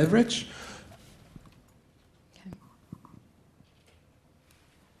some leverage? Okay.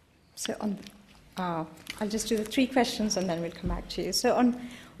 So I'll just do the 3 questions and then we'll come back to you. So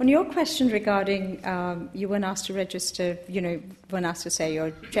on On your question regarding, you weren't asked to register, weren't asked to say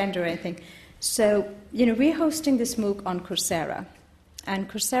your gender or anything. So, we're hosting this MOOC on Coursera. And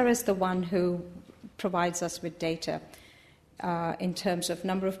Coursera is the one who provides us with data in terms of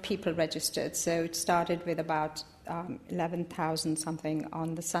number of people registered. So it started with about 11,000 something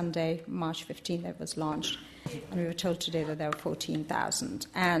on the Sunday, March 15th, that was launched. And we were told today that there were 14,000.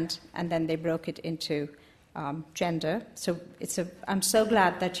 And then they broke it into gender. So I'm so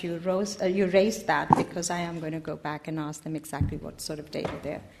glad that you raised that, because I am going to go back and ask them exactly what sort of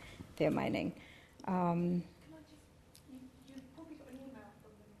data they're mining.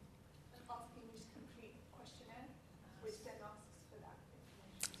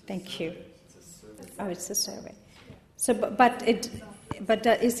 Thank you. Oh, it's a survey. So, but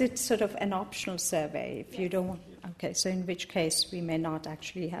is it sort of an optional survey if you don't want? Okay, so in which case we may not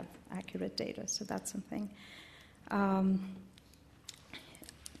actually have accurate data. So that's something.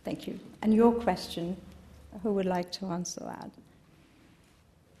 Thank you. And your question, who would like to answer that?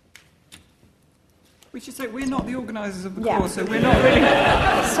 We should say we're not the organisers of the course, so we're not really...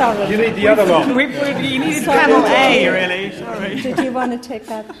 Sorry. You need the other one. You needed panel A, really. Sorry. Did you want to take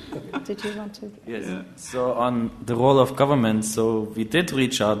that? Did you want to? Yes. Yeah. So on the role of government, so we did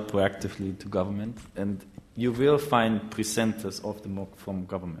reach out proactively to government, and you will find presenters of the MOOC from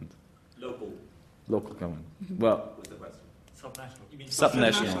government. Local government. Mm-hmm. Well, subnational. You mean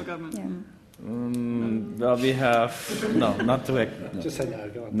subnational government? Yeah. Well, we have... No, not direct. No. Just say no,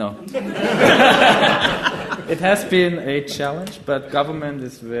 go on. No. It has been a challenge, but government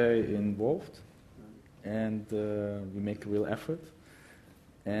is very involved, and we make a real effort.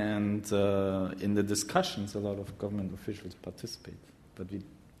 And in the discussions, a lot of government officials participate. But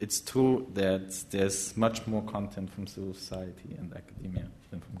it's true that there's much more content from civil society and academia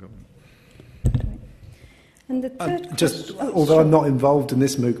than from government. And the third although I'm not involved in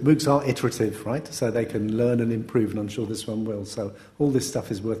this MOOC, MOOCs are iterative, right? So they can learn and improve, and I'm sure this one will. So all this stuff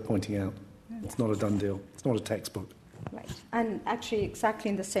is worth pointing out. It's not a done deal. It's not a textbook. Right. And actually exactly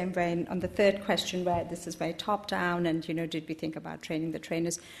in the same vein, on the third question where this is very top-down and, did we think about training the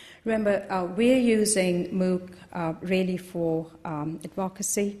trainers? Remember, we're using MOOC really for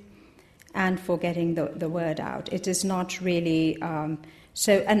advocacy and for getting the word out. It is not really...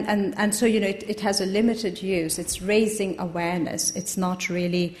 So it has a limited use. It's raising awareness. It's not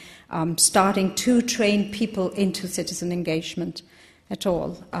really starting to train people into citizen engagement at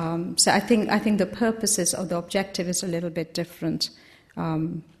all. So I think the purposes or the objective is a little bit different.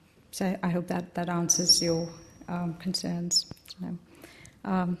 So I hope that answers your concerns.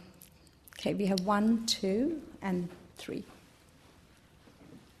 Okay, we have 1, 2, and 3.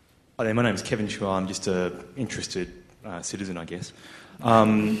 Hi there, my name is Kevin Chua. I'm just an interested citizen, I guess.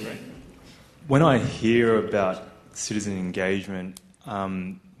 When I hear about citizen engagement,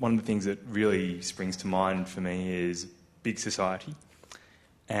 one of the things that really springs to mind for me is big society,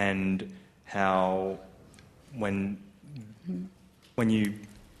 and how when you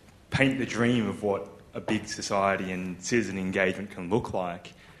paint the dream of what a big society and citizen engagement can look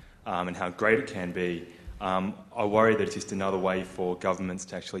like, and how great it can be, I worry that it's just another way for governments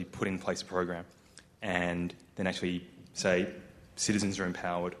to actually put in place a program and then actually say citizens are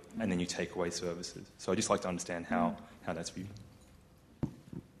empowered, and then you take away services. So I'd just like to understand how that's viewed.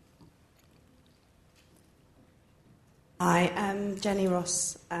 Hi, I'm Jenny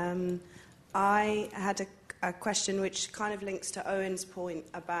Ross. I had a question which kind of links to Owen's point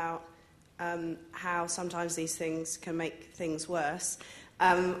about how sometimes these things can make things worse.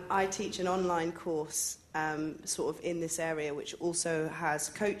 I teach an online course sort of in this area, which also has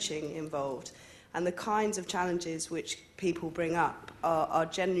coaching involved. And the kinds of challenges which people bring up are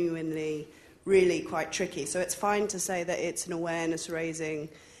genuinely really quite tricky. So it's fine to say that it's an awareness-raising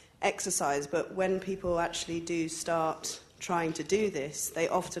exercise, but when people actually do start trying to do this, they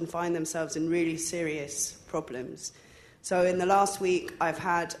often find themselves in really serious problems. So in the last week, I've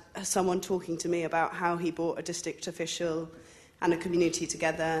had someone talking to me about how he brought a district official and a community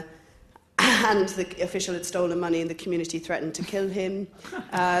together, and the official had stolen money and the community threatened to kill him.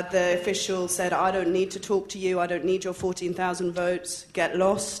 The official said, I don't need to talk to you, I don't need your 14,000 votes, get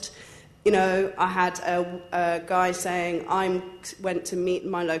lost. I had a guy saying, I went to meet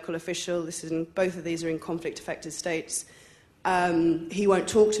my local official, both of these are in conflict-affected states. He won't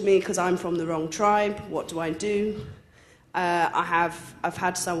talk to me because I'm from the wrong tribe, what do I do? I've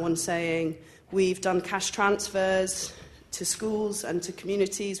had someone saying, we've done cash transfers to schools and to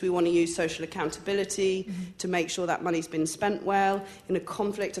communities. We want to use social accountability to make sure that money's been spent well. In a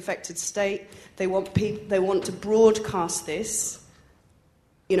conflict-affected state, they want to broadcast this,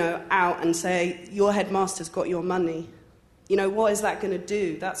 out and say, your headmaster's got your money. what is that going to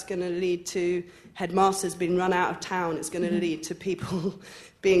do? That's going to lead to headmasters being run out of town. It's going to lead to people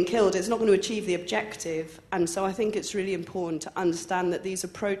being killed. It's not going to achieve the objective. And so I think it's really important to understand that these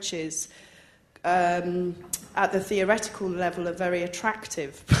approaches at the theoretical level are very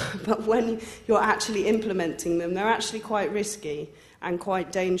attractive, but when you're actually implementing them, they're actually quite risky and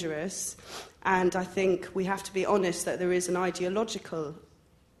quite dangerous. And I think we have to be honest that there is an ideological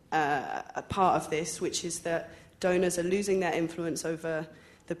part of this, which is that donors are losing their influence over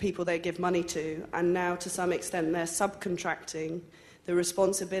the people they give money to, and now to some extent they're subcontracting the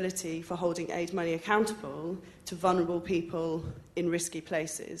responsibility for holding aid money accountable to vulnerable people in risky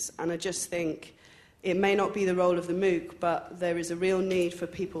places. And I just think it may not be the role of the MOOC, but there is a real need for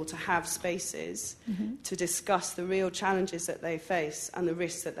people to have spaces to discuss the real challenges that they face and the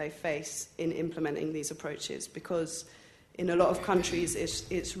risks that they face in implementing these approaches, because in a lot of countries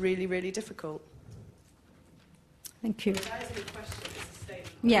it's really, really difficult. Thank you. That is a good question. It's a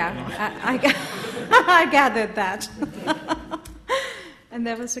statement. Yeah, I gathered that. And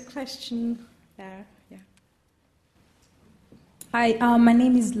there was a question there. Yeah. Hi, my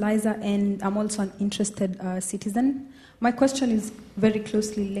name is Liza, and I'm also an interested citizen. My question is very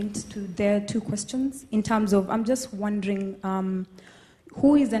closely linked to their two questions in terms of, I'm just wondering,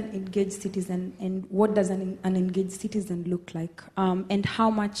 who is an engaged citizen, and what does an engaged citizen look like? And how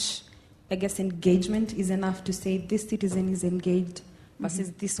much, I guess, engagement is enough to say this citizen is engaged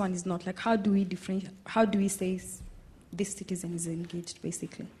versus this one is not? Like, how do we differentiate? How do we say this citizen is engaged,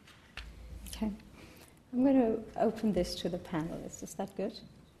 basically? Okay. I'm going to open this to the panelists. Is that good?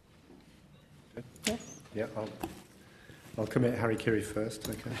 Yes? Yeah, I'll commit Harry Kiri first,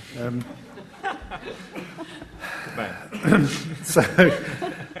 okay.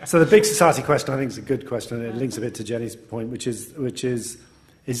 So the big society question, I think, is a good question. It links a bit to Jenny's point, which is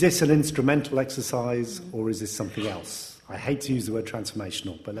this an instrumental exercise or is this something else? I hate to use the word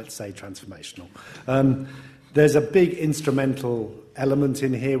transformational, but let's say transformational. There's a big instrumental element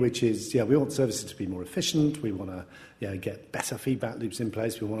in here, which is, we want services to be more efficient. We want to, get better feedback loops in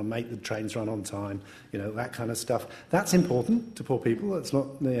place. We want to make the trains run on time. That kind of stuff. That's important to poor people. That's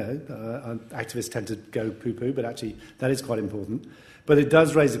not, activists tend to go poo-poo, but actually that is quite important. But it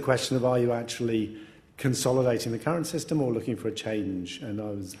does raise the question of, are you actually consolidating the current system or looking for a change? And I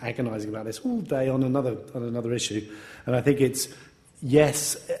was agonising about this all day on another issue, and I think it's.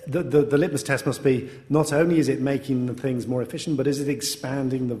 Yes, the litmus test must be not only is it making the things more efficient, but is it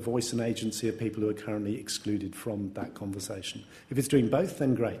expanding the voice and agency of people who are currently excluded from that conversation? If it's doing both,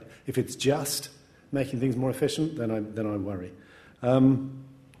 then great. If it's just making things more efficient, then I worry. I'm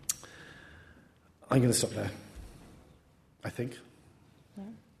going to stop there, I think.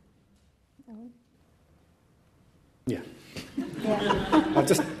 Yeah. I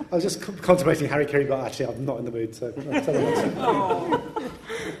was just contemplating Harry Kiri, but actually I'm not in the mood, so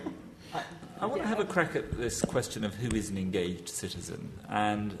I want to have a crack at this question of who is an engaged citizen.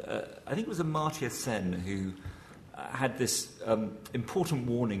 And I think it was Amartya Sen who had this important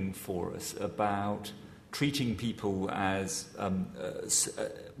warning for us about treating people as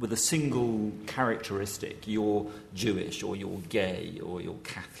with a single characteristic. You're Jewish, or you're gay, or you're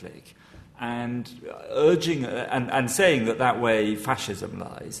Catholic. And urging and saying that way fascism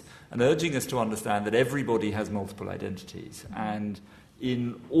lies, and urging us to understand that everybody has multiple identities, and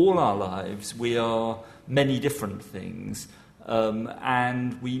in all our lives we are many different things,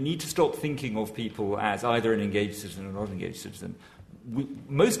 and we need to stop thinking of people as either an engaged citizen or not an engaged citizen.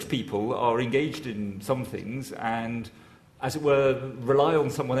 Most people are engaged in some things and, as it were, rely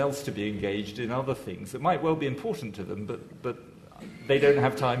on someone else to be engaged in other things that might well be important to them, but they don't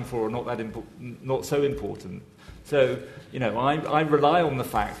have time for, or not so important. So, I rely on the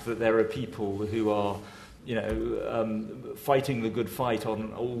fact that there are people who are, fighting the good fight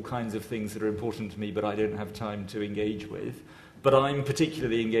on all kinds of things that are important to me, but I don't have time to engage with. But I'm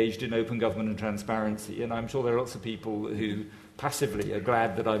particularly engaged in open government and transparency, and I'm sure there are lots of people who passively are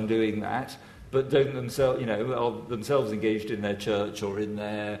glad that I'm doing that, but don't themselves, are themselves engaged in their church or in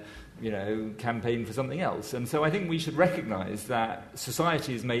their campaign for something else. And so I think we should recognise that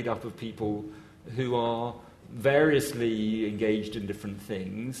society is made up of people who are variously engaged in different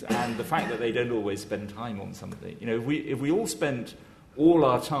things, and the fact that they don't always spend time on something. If we all spent all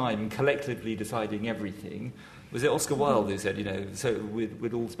our time collectively deciding everything, was it Oscar Wilde who said, so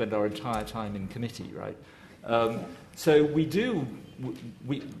we'd all spend our entire time in committee, right? So we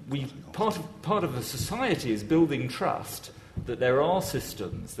part of a society is building trust that there are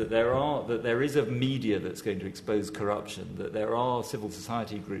systems, that there is a media that's going to expose corruption, that there are civil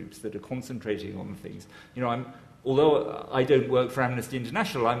society groups that are concentrating on things. Although I don't work for Amnesty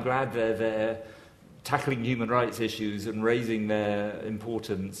International, I'm glad they're there tackling human rights issues and raising their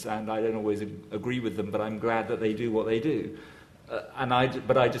importance, and I don't always agree with them, but I'm glad that they do what they do.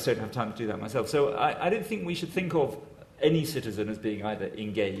 But I just don't have time to do that myself. So I don't think we should think of any citizen as being either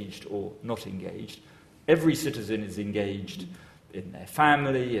engaged or not engaged. Every citizen is engaged in their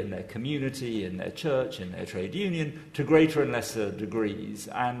family, in their community, in their church, in their trade union, to greater and lesser degrees.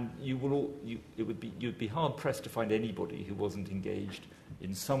 And you'd be hard-pressed to find anybody who wasn't engaged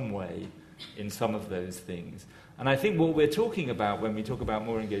in some way in some of those things. And I think what we're talking about when we talk about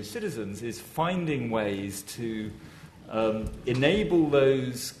more engaged citizens is finding ways to enable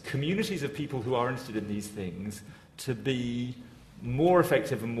those communities of people who are interested in these things to be more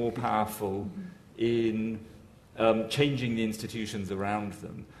effective and more powerful in changing the institutions around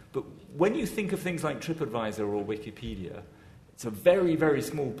them. But when you think of things like TripAdvisor or Wikipedia, it's a very, very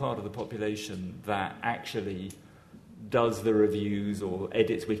small part of the population that actually does the reviews or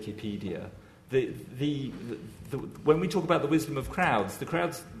edits Wikipedia. When we talk about the wisdom of crowds,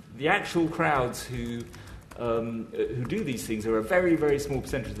 the actual crowds who do these things are a very, very small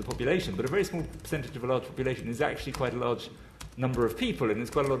percentage of the population, but a very small percentage of a large population is actually quite a large number of people, and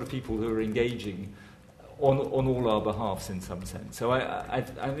it's quite a lot of people who are engaging on all our behalfs in some sense. So I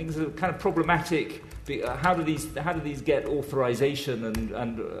think it's a kind of problematic. How do these get authorization,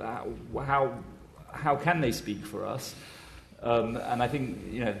 and how can they speak for us? And I think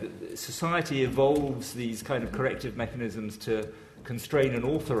society evolves these kind of corrective mechanisms to constrain and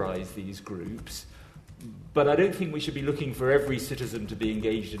authorize these groups. But I don't think we should be looking for every citizen to be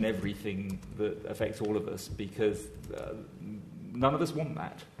engaged in everything that affects all of us, because none of us want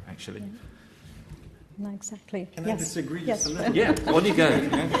that, actually. Yeah. No, exactly. Can I disagree yes. just a little? Yeah, on you go.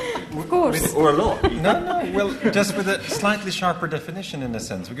 Of course. Or a lot. No, well, just with a slightly sharper definition in a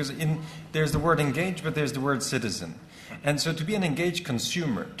sense, because there's the word engage, but there's the word citizen. And so to be an engaged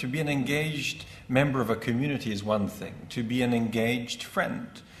consumer, to be an engaged member of a community is one thing. To be an engaged friend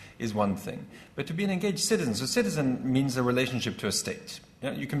is one thing. But to be an engaged citizen, so citizen means a relationship to a state.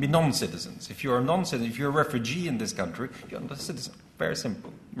 Yeah, you can be non-citizens. If you're a non-citizen, if you're a refugee in this country, you're not a citizen. Very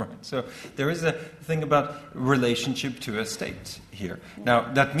simple. Right. So there is a thing about relationship to a state here.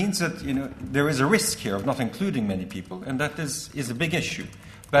 Now, that means that there is a risk here of not including many people, and that is a big issue.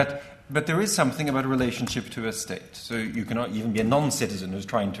 But there is something about a relationship to a state. So you cannot even be a non-citizen who's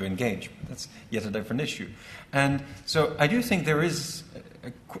trying to engage. That's yet a different issue. And so I do think there is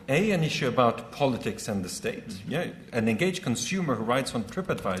an issue about politics and the state. Yeah, an engaged consumer who writes on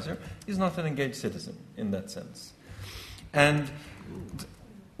TripAdvisor is not an engaged citizen in that sense. And,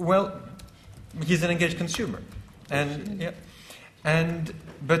 well, he's an engaged consumer. And, yeah.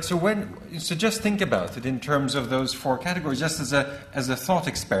 So just think about it in terms of those four categories, just as a thought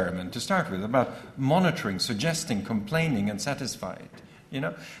experiment to start with, about monitoring, suggesting, complaining, and satisfied.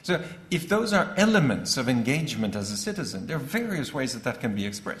 So if those are elements of engagement as a citizen, there are various ways that can be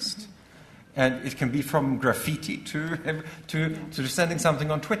expressed. And it can be from graffiti to sending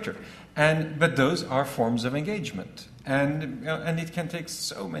something on Twitter. But those are forms of engagement. And it can take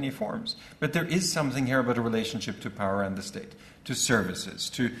so many forms. But there is something here about a relationship to power and the state, to services,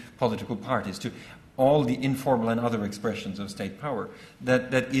 to political parties, to all the informal and other expressions of state power.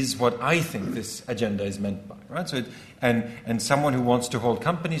 That is what I think this agenda is meant by. Right? So and someone who wants to hold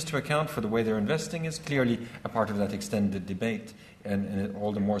companies to account for the way they're investing is clearly a part of that extended debate, and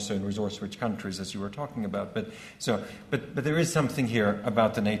all the more so in resource-rich countries, as you were talking about. But there is something here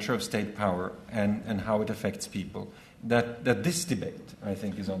about the nature of state power and how it affects people that this debate, I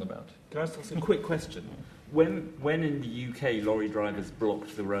think, is all about. Can I ask a quick question? When in the UK lorry drivers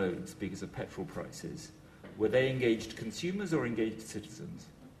blocked the roads because of petrol prices, were they engaged consumers or engaged citizens?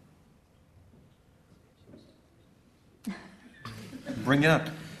 Bring it up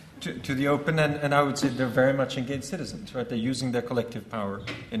to the open, and I would say they're very much engaged citizens, right? They're using their collective power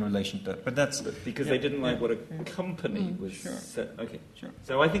in relation to that. But that's because they didn't like what a company was. Sure. Okay, sure.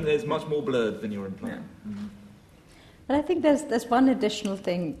 So I think there's much more blurred than you're implying. Yeah. Mm-hmm. But I think there's one additional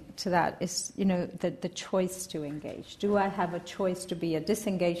thing to that is, the choice to engage. Do I have a choice to be a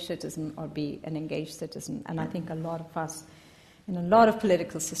disengaged citizen or be an engaged citizen? And I think a lot of us in a lot of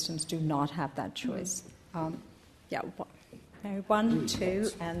political systems do not have that choice. One,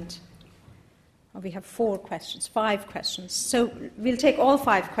 two, and we have 5 questions. So we'll take all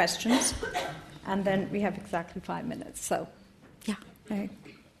 5 questions, and then we have exactly 5 minutes. So, yeah. Mine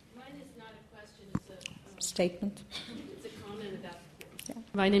is not a question, it's a statement. It's a comment about. Yeah.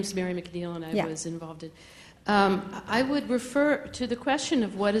 My name's Mary McNeil, and I was involved in. I would refer to the question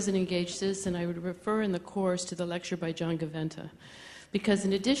of what is an engaged citizen. I would refer in the course to the lecture by John Gaventa, because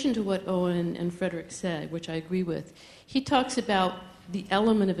in addition to what Owen and Fredrik said, which I agree with, he talks about the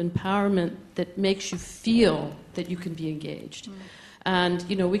element of empowerment that makes you feel that you can be engaged. And,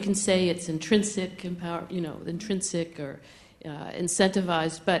 we can say it's intrinsic intrinsic or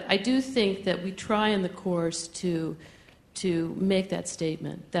incentivized, but I do think that we try in the course to make that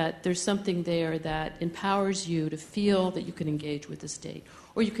statement, that there's something there that empowers you to feel that you can engage with the state,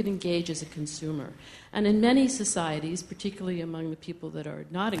 or you can engage as a consumer. And in many societies, particularly among the people that are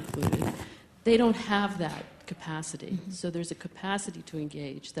not included, they don't have that capacity. Mm-hmm. So there's a capacity to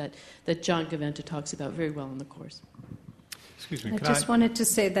engage that John Gaventa talks about very well in the course. Excuse me, I just wanted to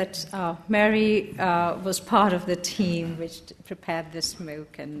say that Mary was part of the team which prepared this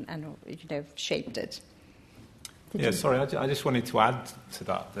MOOC and shaped it. Sorry, I just wanted to add to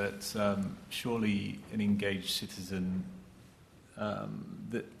that surely an engaged citizen,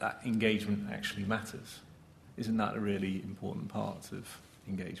 that engagement actually matters. Isn't that a really important part of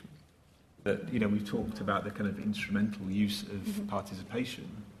engagement? That, we've talked about the kind of instrumental use of participation,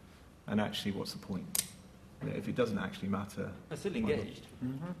 and actually what's the point? If it doesn't actually matter... They're still engaged.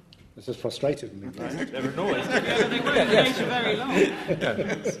 Mm-hmm. This is frustrated me. They're annoyed. They weren't engaged for very long.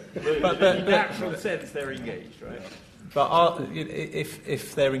 But in the actual sense, they're engaged, right? But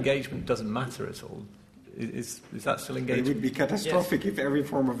if their engagement doesn't matter at all, is that still engagement? It would be catastrophic if every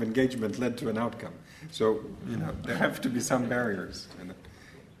form of engagement led to an outcome. So, there have to be some barriers.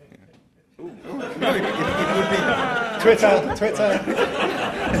 No, it would be Twitter.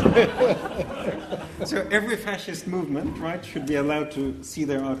 So every fascist movement, right, should be allowed to see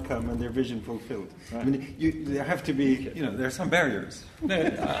their outcome and their vision fulfilled. Right. I mean, there have to be, there are some barriers. No,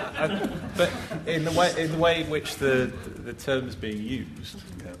 but in the way in which the term is being used,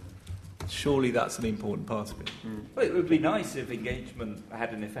 surely that's an important part of it. Well, it would be nice if engagement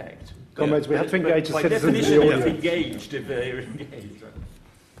had an effect. Comrades, we have to engage the citizens. By definition, it's engaged if they're engaged. Right?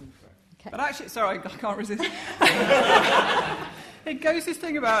 Okay. But actually, sorry, I can't resist. It goes this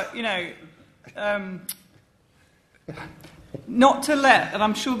thing about, not to let, and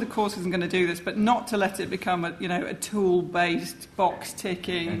I'm sure the course isn't going to do this, but not to let it become a tool-based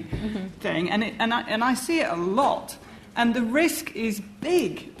box-ticking thing. And I see it a lot. And the risk is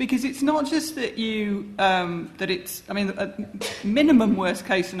big, because it's not just that a minimum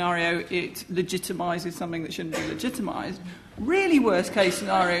worst-case scenario, it legitimises something that shouldn't be legitimised. Really worst-case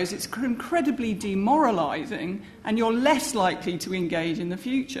scenarios, it's incredibly demoralising, and you're less likely to engage in the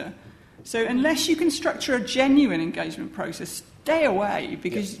future. So unless you can structure a genuine engagement process, stay away,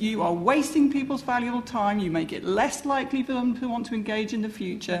 because you are wasting people's valuable time, you make it less likely for them to want to engage in the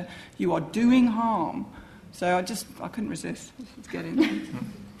future, you are doing harm. So I couldn't resist. Let's get in there.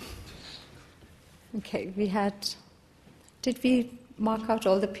 Okay, did we mark out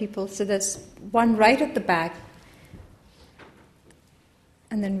all the people? So there's one right at the back,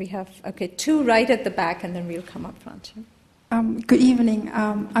 and then we have, two right at the back, and then we'll come up front. Good evening.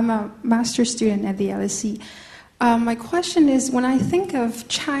 I'm a master's student at the LSE. My question is, when I think of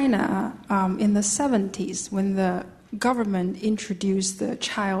China in the 70s, when the government introduced the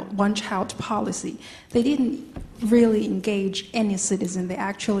one-child policy, they didn't really engage any citizen. They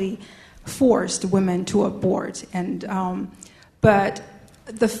actually forced women to abort. But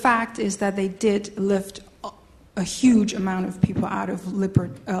the fact is that they did lift a huge amount of people out of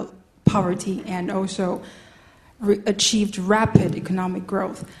poverty and also achieved rapid economic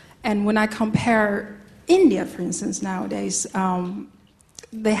growth. And when I compare India, for instance, nowadays,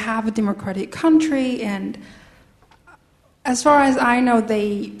 they have a democratic country, and as far as I know,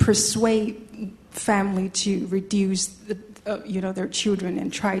 they persuade family to reduce their children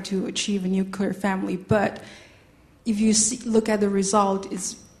and try to achieve a nuclear family. But if you look at the result,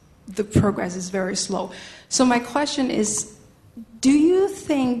 the progress is very slow. So my question is, do you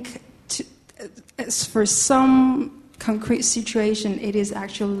think for some concrete situation it is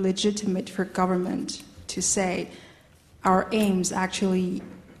actually legitimate for government to say our aims actually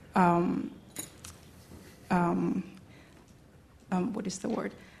what is the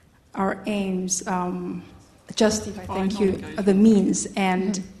word? Our aims justify, the means,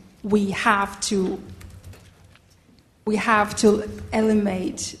 and we have to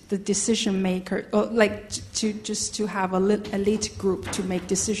eliminate the decision maker, to have an elite group to make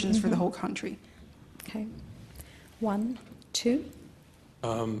decisions for the whole country. Okay, 1, 2.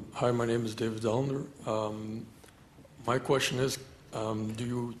 Hi, my name is David Dallender. My question is, do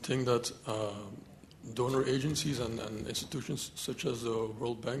you think that donor agencies and institutions such as the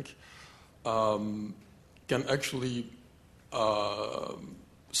World Bank can actually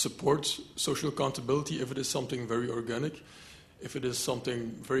support social accountability if it is something very organic, if it is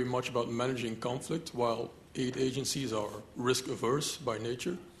something very much about managing conflict, while aid agencies are risk-averse by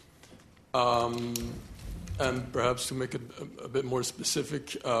nature? And perhaps to make it a bit more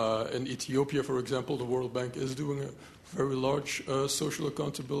specific, in Ethiopia, for example, the World Bank is doing a very large social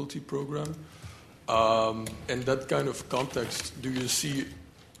accountability program. In that kind of context, do you see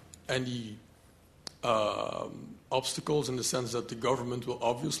any obstacles in the sense that the government will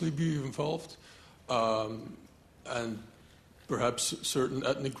obviously be involved, and perhaps certain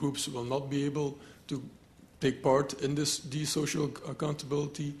ethnic groups will not be able to take part in these social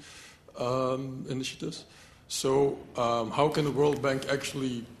accountability initiatives? So how can the World Bank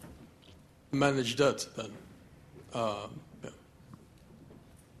actually manage that then?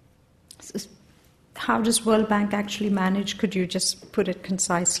 How does World Bank actually manage? Could you just put it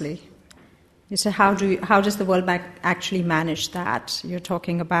concisely? So how does the World Bank actually manage that? You're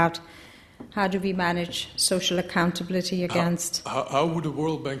talking about how do we manage social accountability against... How would the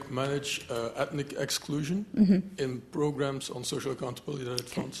World Bank manage ethnic exclusion in programs on social accountability that it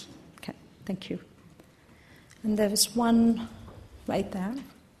funds? Okay, thank you. And there was one right there,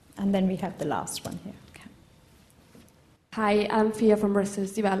 and then we have the last one here. Okay. Hi, I'm Fia from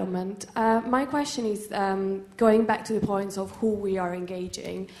Resource Development. My question is going back to the points of who we are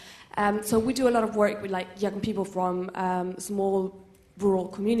engaging. So we do a lot of work with young people from small rural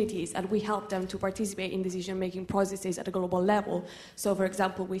communities, and we help them to participate in decision-making processes at a global level. So, for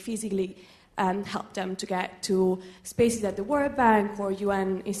example, we physically help them to get to spaces that the World Bank or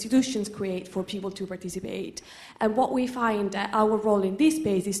UN institutions create for people to participate. And what we find that our role in this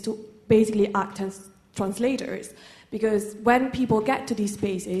space is to basically act as translators, because when people get to these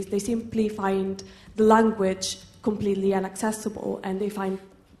spaces, they simply find the language completely inaccessible, and they find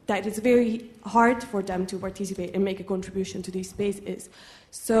that it's very hard for them to participate and make a contribution to these spaces.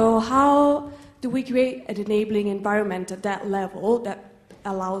 So how do we create an enabling environment at that level that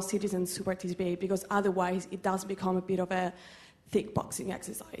allows citizens to participate? Because otherwise it does become a bit of a thick boxing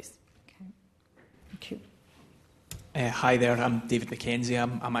exercise. Okay. Thank you. Hi there, I'm David McKenzie.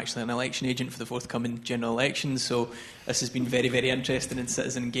 I'm actually an election agent for the forthcoming general elections, so this has been very, very interesting in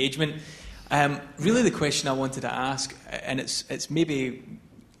citizen engagement. Really the question I wanted to ask, and it's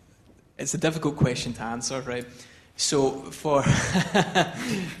a difficult question to answer, right? So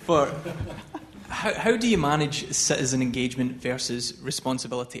how do you manage citizen engagement versus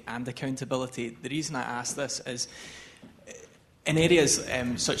responsibility and accountability? The reason I ask this is in areas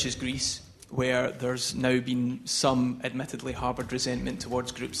such as Greece, where there's now been some admittedly harboured resentment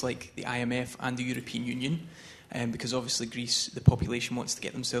towards groups like the IMF and the European Union, because obviously Greece, the population wants to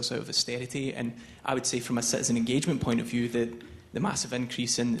get themselves out of austerity, and I would say from a citizen engagement point of view that the massive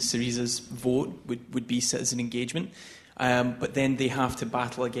increase in Syriza's vote would be citizen engagement. But then they have to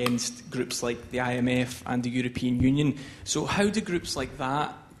battle against groups like the IMF and the European Union. So how do groups like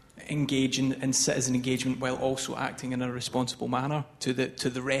that engage in citizen engagement while also acting in a responsible manner to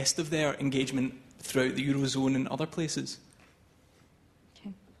the rest of their engagement throughout the Eurozone and other places?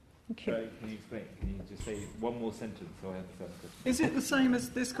 Okay. Thank you. Can you explain? Can you just say one more sentence so I have the first question? Is it the same as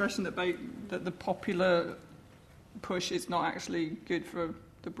this question that the popular push is not actually good for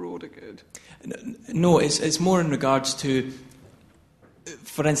the broader good? No, it's more in regards to,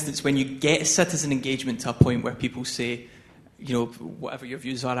 for instance, when you get citizen engagement to a point where people say, whatever your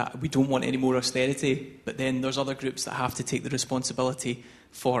views are, we don't want any more austerity, but then there's other groups that have to take the responsibility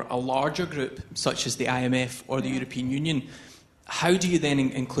for a larger group, such as the IMF or the European Union. How do you then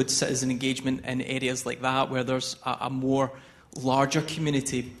include citizen engagement in areas like that, where there's a more larger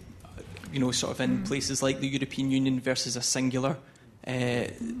community, sort of in places like the European Union versus a singular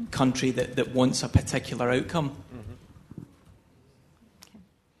country that wants a particular outcome? Okay.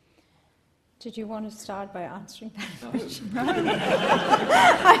 Did you want to start by answering that question?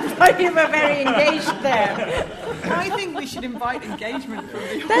 I thought you were very engaged there. I think we should invite engagement from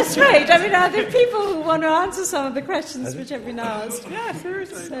the That's right. I mean, are there people who want to answer some of the questions which have been asked? Yeah,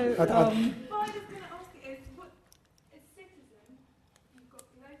 seriously. So,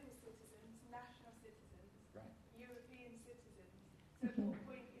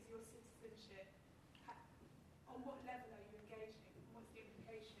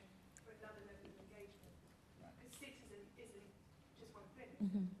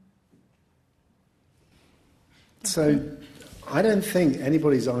 So I don't think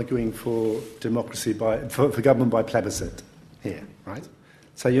anybody's arguing for democracy for government by plebiscite here, right?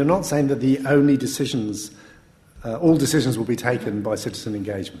 So you're not saying that the only decisions, all decisions will be taken by citizen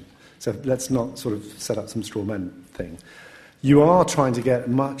engagement. So let's not sort of set up some straw man thing. You are trying to get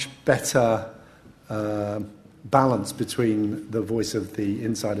much better balance between the voice of the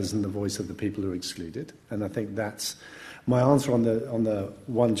insiders and the voice of the people who are excluded, and I think that's my answer on the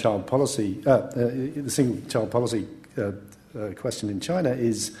one-child policy, the single-child policy question in China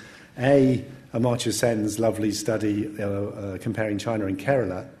is Amartya Sen's lovely study comparing China and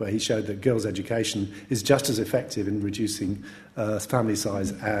Kerala, where he showed that girls' education is just as effective in reducing family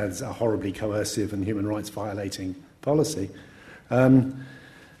size as a horribly coercive and human rights violating policy. And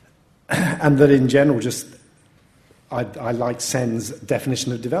that in general, just I like Sen's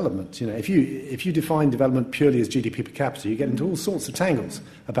definition of development. You know, if you define development purely as GDP per capita, you get into all sorts of tangles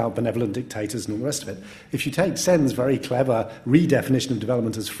about benevolent dictators and all the rest of it. If you take Sen's very clever redefinition of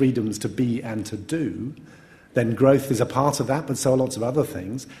development as freedoms to be and to do, then growth is a part of that, but so are lots of other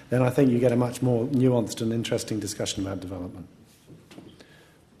things. Then I think you get a much more nuanced and interesting discussion about development.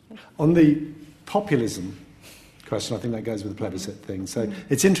 On the populism question, I think that goes with the plebiscite thing. So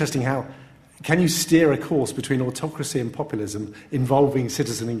it's interesting how. Can you steer a course between autocracy and populism involving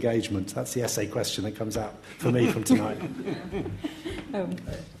citizen engagement? That's the essay question that comes out for me from tonight.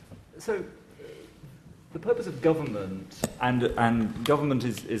 So, the purpose of government, and government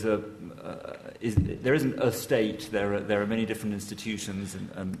is there isn't a state. There are many different institutions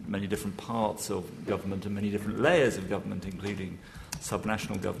and many different parts of government and many different layers of government, including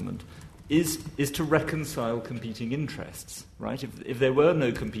subnational government. Is to reconcile competing interests, right? If there were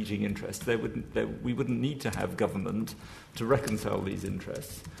no competing interests, we wouldn't need to have government to reconcile these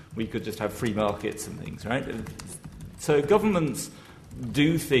interests. We could just have free markets and things, right? So governments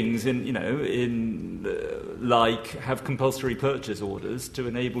do things like have compulsory purchase orders to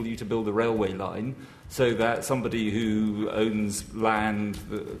enable you to build a railway line, so that somebody who owns land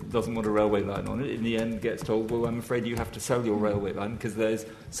that doesn't want a railway line on it, in the end gets told, well, I'm afraid you have to sell your railway line because there's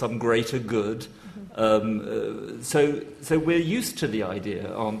some greater good. So we're used to the idea,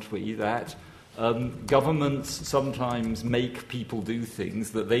 aren't we, that governments sometimes make people do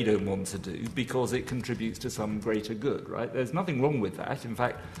things that they don't want to do because it contributes to some greater good, right? There's nothing wrong with that. In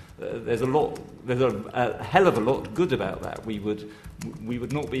fact, there's a hell of a lot good about that. We would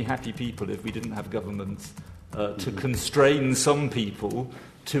not be happy people if we didn't have governments to constrain some people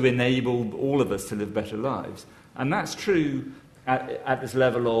to enable all of us to live better lives. And that's true at this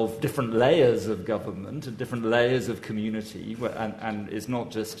level of different layers of government and different layers of community, and it's not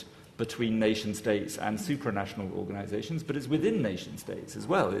just between nation-states and supranational organisations, but it's within nation-states as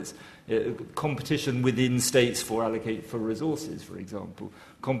well. It's competition within states for resources, for example.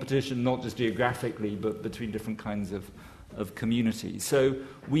 Competition not just geographically, but between different kinds of communities. So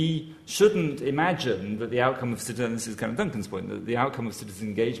we shouldn't imagine that the outcome of citizen, this is kind of Duncan's point, that the outcome of citizen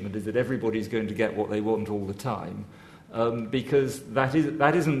engagement is that everybody's going to get what they want all the time. Because that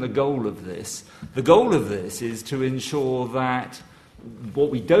isn't the goal of this. The goal of this is to ensure that what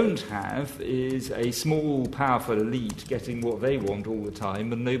we don't have is a small, powerful elite getting what they want all the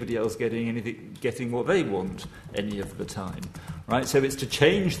time and nobody else getting what they want any of the time. Right? So it's to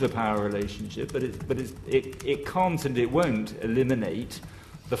change the power relationship, but it can't and it won't eliminate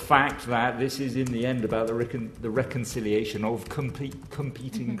the fact that this is in the end about the reconciliation of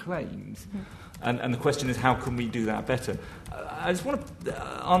competing claims. And the question is, how can we do that better? I just want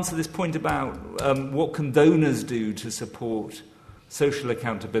to answer this point about what can donors do to support social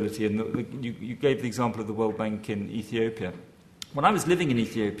accountability. And you gave the example of the World Bank in Ethiopia. When I was living in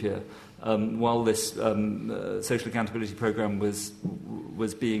Ethiopia, while this social accountability program was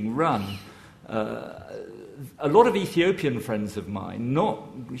being run, a lot of Ethiopian friends of mine, not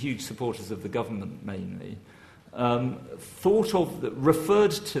huge supporters of the government mainly,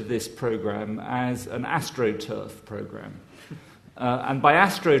 referred to this program as an AstroTurf program. And by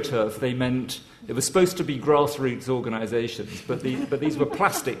AstroTurf, they meant it was supposed to be grassroots organisations, but these were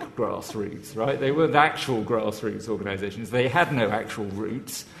plastic grassroots, right? They weren't actual grassroots organisations. They had no actual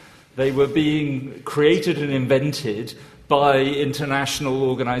roots. They were being created and invented by international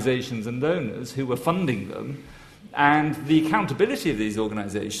organisations and donors who were funding them. And the accountability of these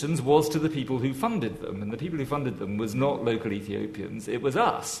organisations was to the people who funded them. And the people who funded them was not local Ethiopians, it was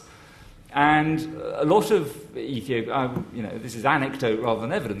us. And a lot of this is anecdote rather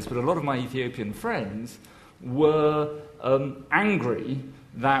than evidence, but a lot of my Ethiopian friends were angry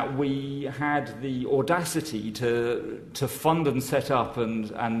that we had the audacity to fund and set up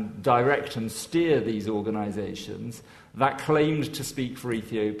and direct and steer these organisations that claimed to speak for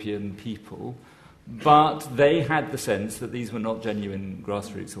Ethiopian people, but they had the sense that these were not genuine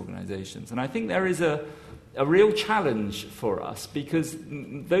grassroots organisations. And I think there is a real challenge for us, because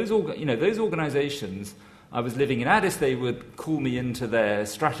those organisations, I was living in Addis, they would call me into their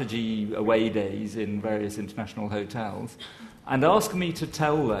strategy away days in various international hotels and ask me to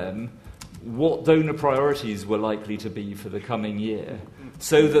tell them what donor priorities were likely to be for the coming year,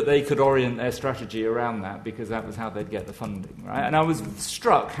 so that they could orient their strategy around that, because that was how they'd get the funding, right? And I was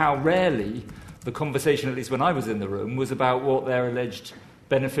struck how rarely the conversation, at least when I was in the room, was about what their alleged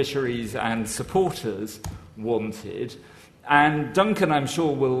beneficiaries and supporters wanted. And Duncan, I'm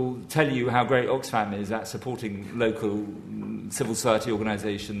sure, will tell you how great Oxfam is at supporting local civil society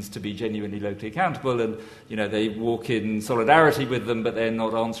organisations to be genuinely locally accountable, and they walk in solidarity with them, but they're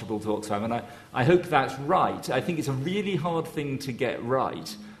not answerable to Oxfam. And I hope that's right. I think it's a really hard thing to get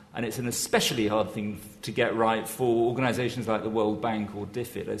right, and it's an especially hard thing to get right for organisations like the World Bank or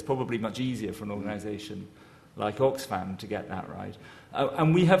DFID. It's probably much easier for an organisation like Oxfam to get that right.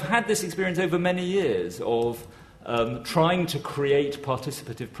 And we have had this experience over many years of trying to create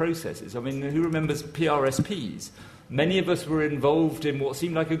participative processes. I mean, who remembers PRSPs? Many of us were involved in what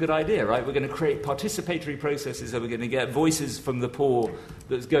seemed like a good idea, right? We're going to create participatory processes, and we're going to get voices from the poor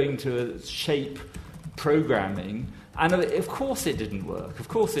that's going to shape programming. And of course it didn't work. Of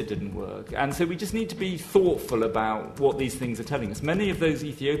course it didn't work. And so we just need to be thoughtful about what these things are telling us. Many of those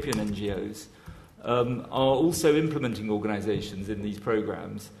Ethiopian NGOs are also implementing organisations in these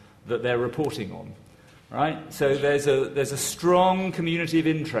programs that they're reporting on. Right? So there's a strong community of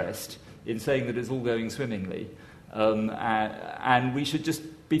interest in saying that it's all going swimmingly. And we should just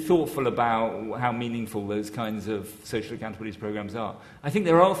be thoughtful about how meaningful those kinds of social accountability programs are. I think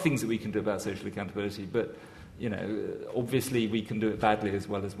there are things that we can do about social accountability, but obviously we can do it badly as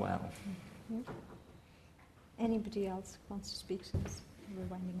well. Anybody else wants to speak since we're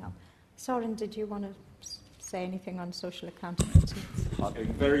winding up? Soren, did you want to say anything on social accountability?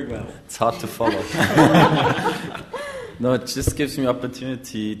 Doing very well. It's hard to follow. No, it just gives me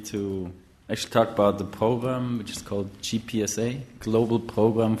opportunity to actually talk about the program, which is called GPSA, Global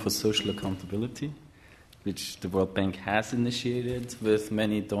Program for Social Accountability, which the World Bank has initiated with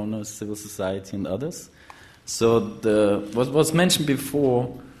many donors, civil society, and others. So what was mentioned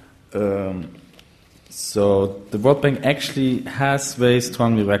before. So the World Bank actually has very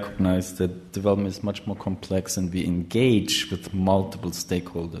strongly recognized that development is much more complex, and we engage with multiple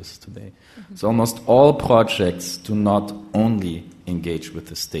stakeholders today. Mm-hmm. So almost all projects do not only engage with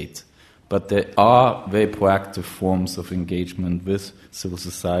the state, but there are very proactive forms of engagement with civil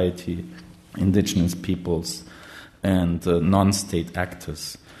society, indigenous peoples, and non-state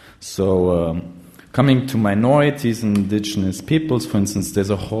actors. So coming to minorities and indigenous peoples, for instance, there's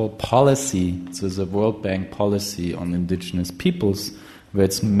a whole policy, so there's a World Bank policy on indigenous peoples where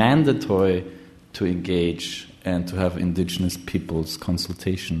it's mandatory to engage and to have indigenous peoples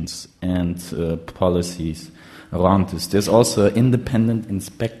consultations and policies around this. There's also an independent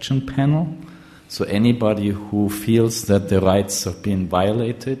inspection panel, so anybody who feels that their rights are being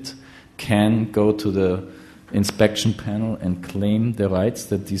violated can go to the inspection panel and claim the rights,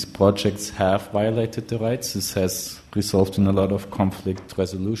 that these projects have violated the rights. This has resulted in a lot of conflict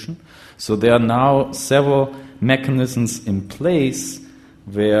resolution. So there are now several mechanisms in place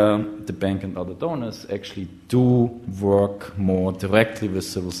where the bank and other donors actually do work more directly with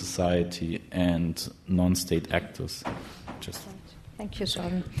civil society and non-state actors. Thank you,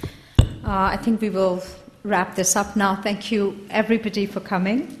 Soren. I think we will wrap this up now. Thank you, everybody, for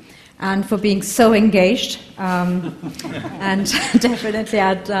coming and for being so engaged. And definitely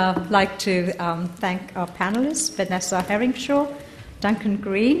I'd like to thank our panelists, Vanessa Herringshaw, Duncan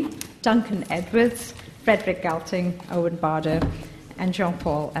Green, Duncan Edwards, Fredrik Galtung, Owen Barder, and Jon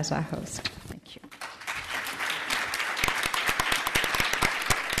Paul as our host.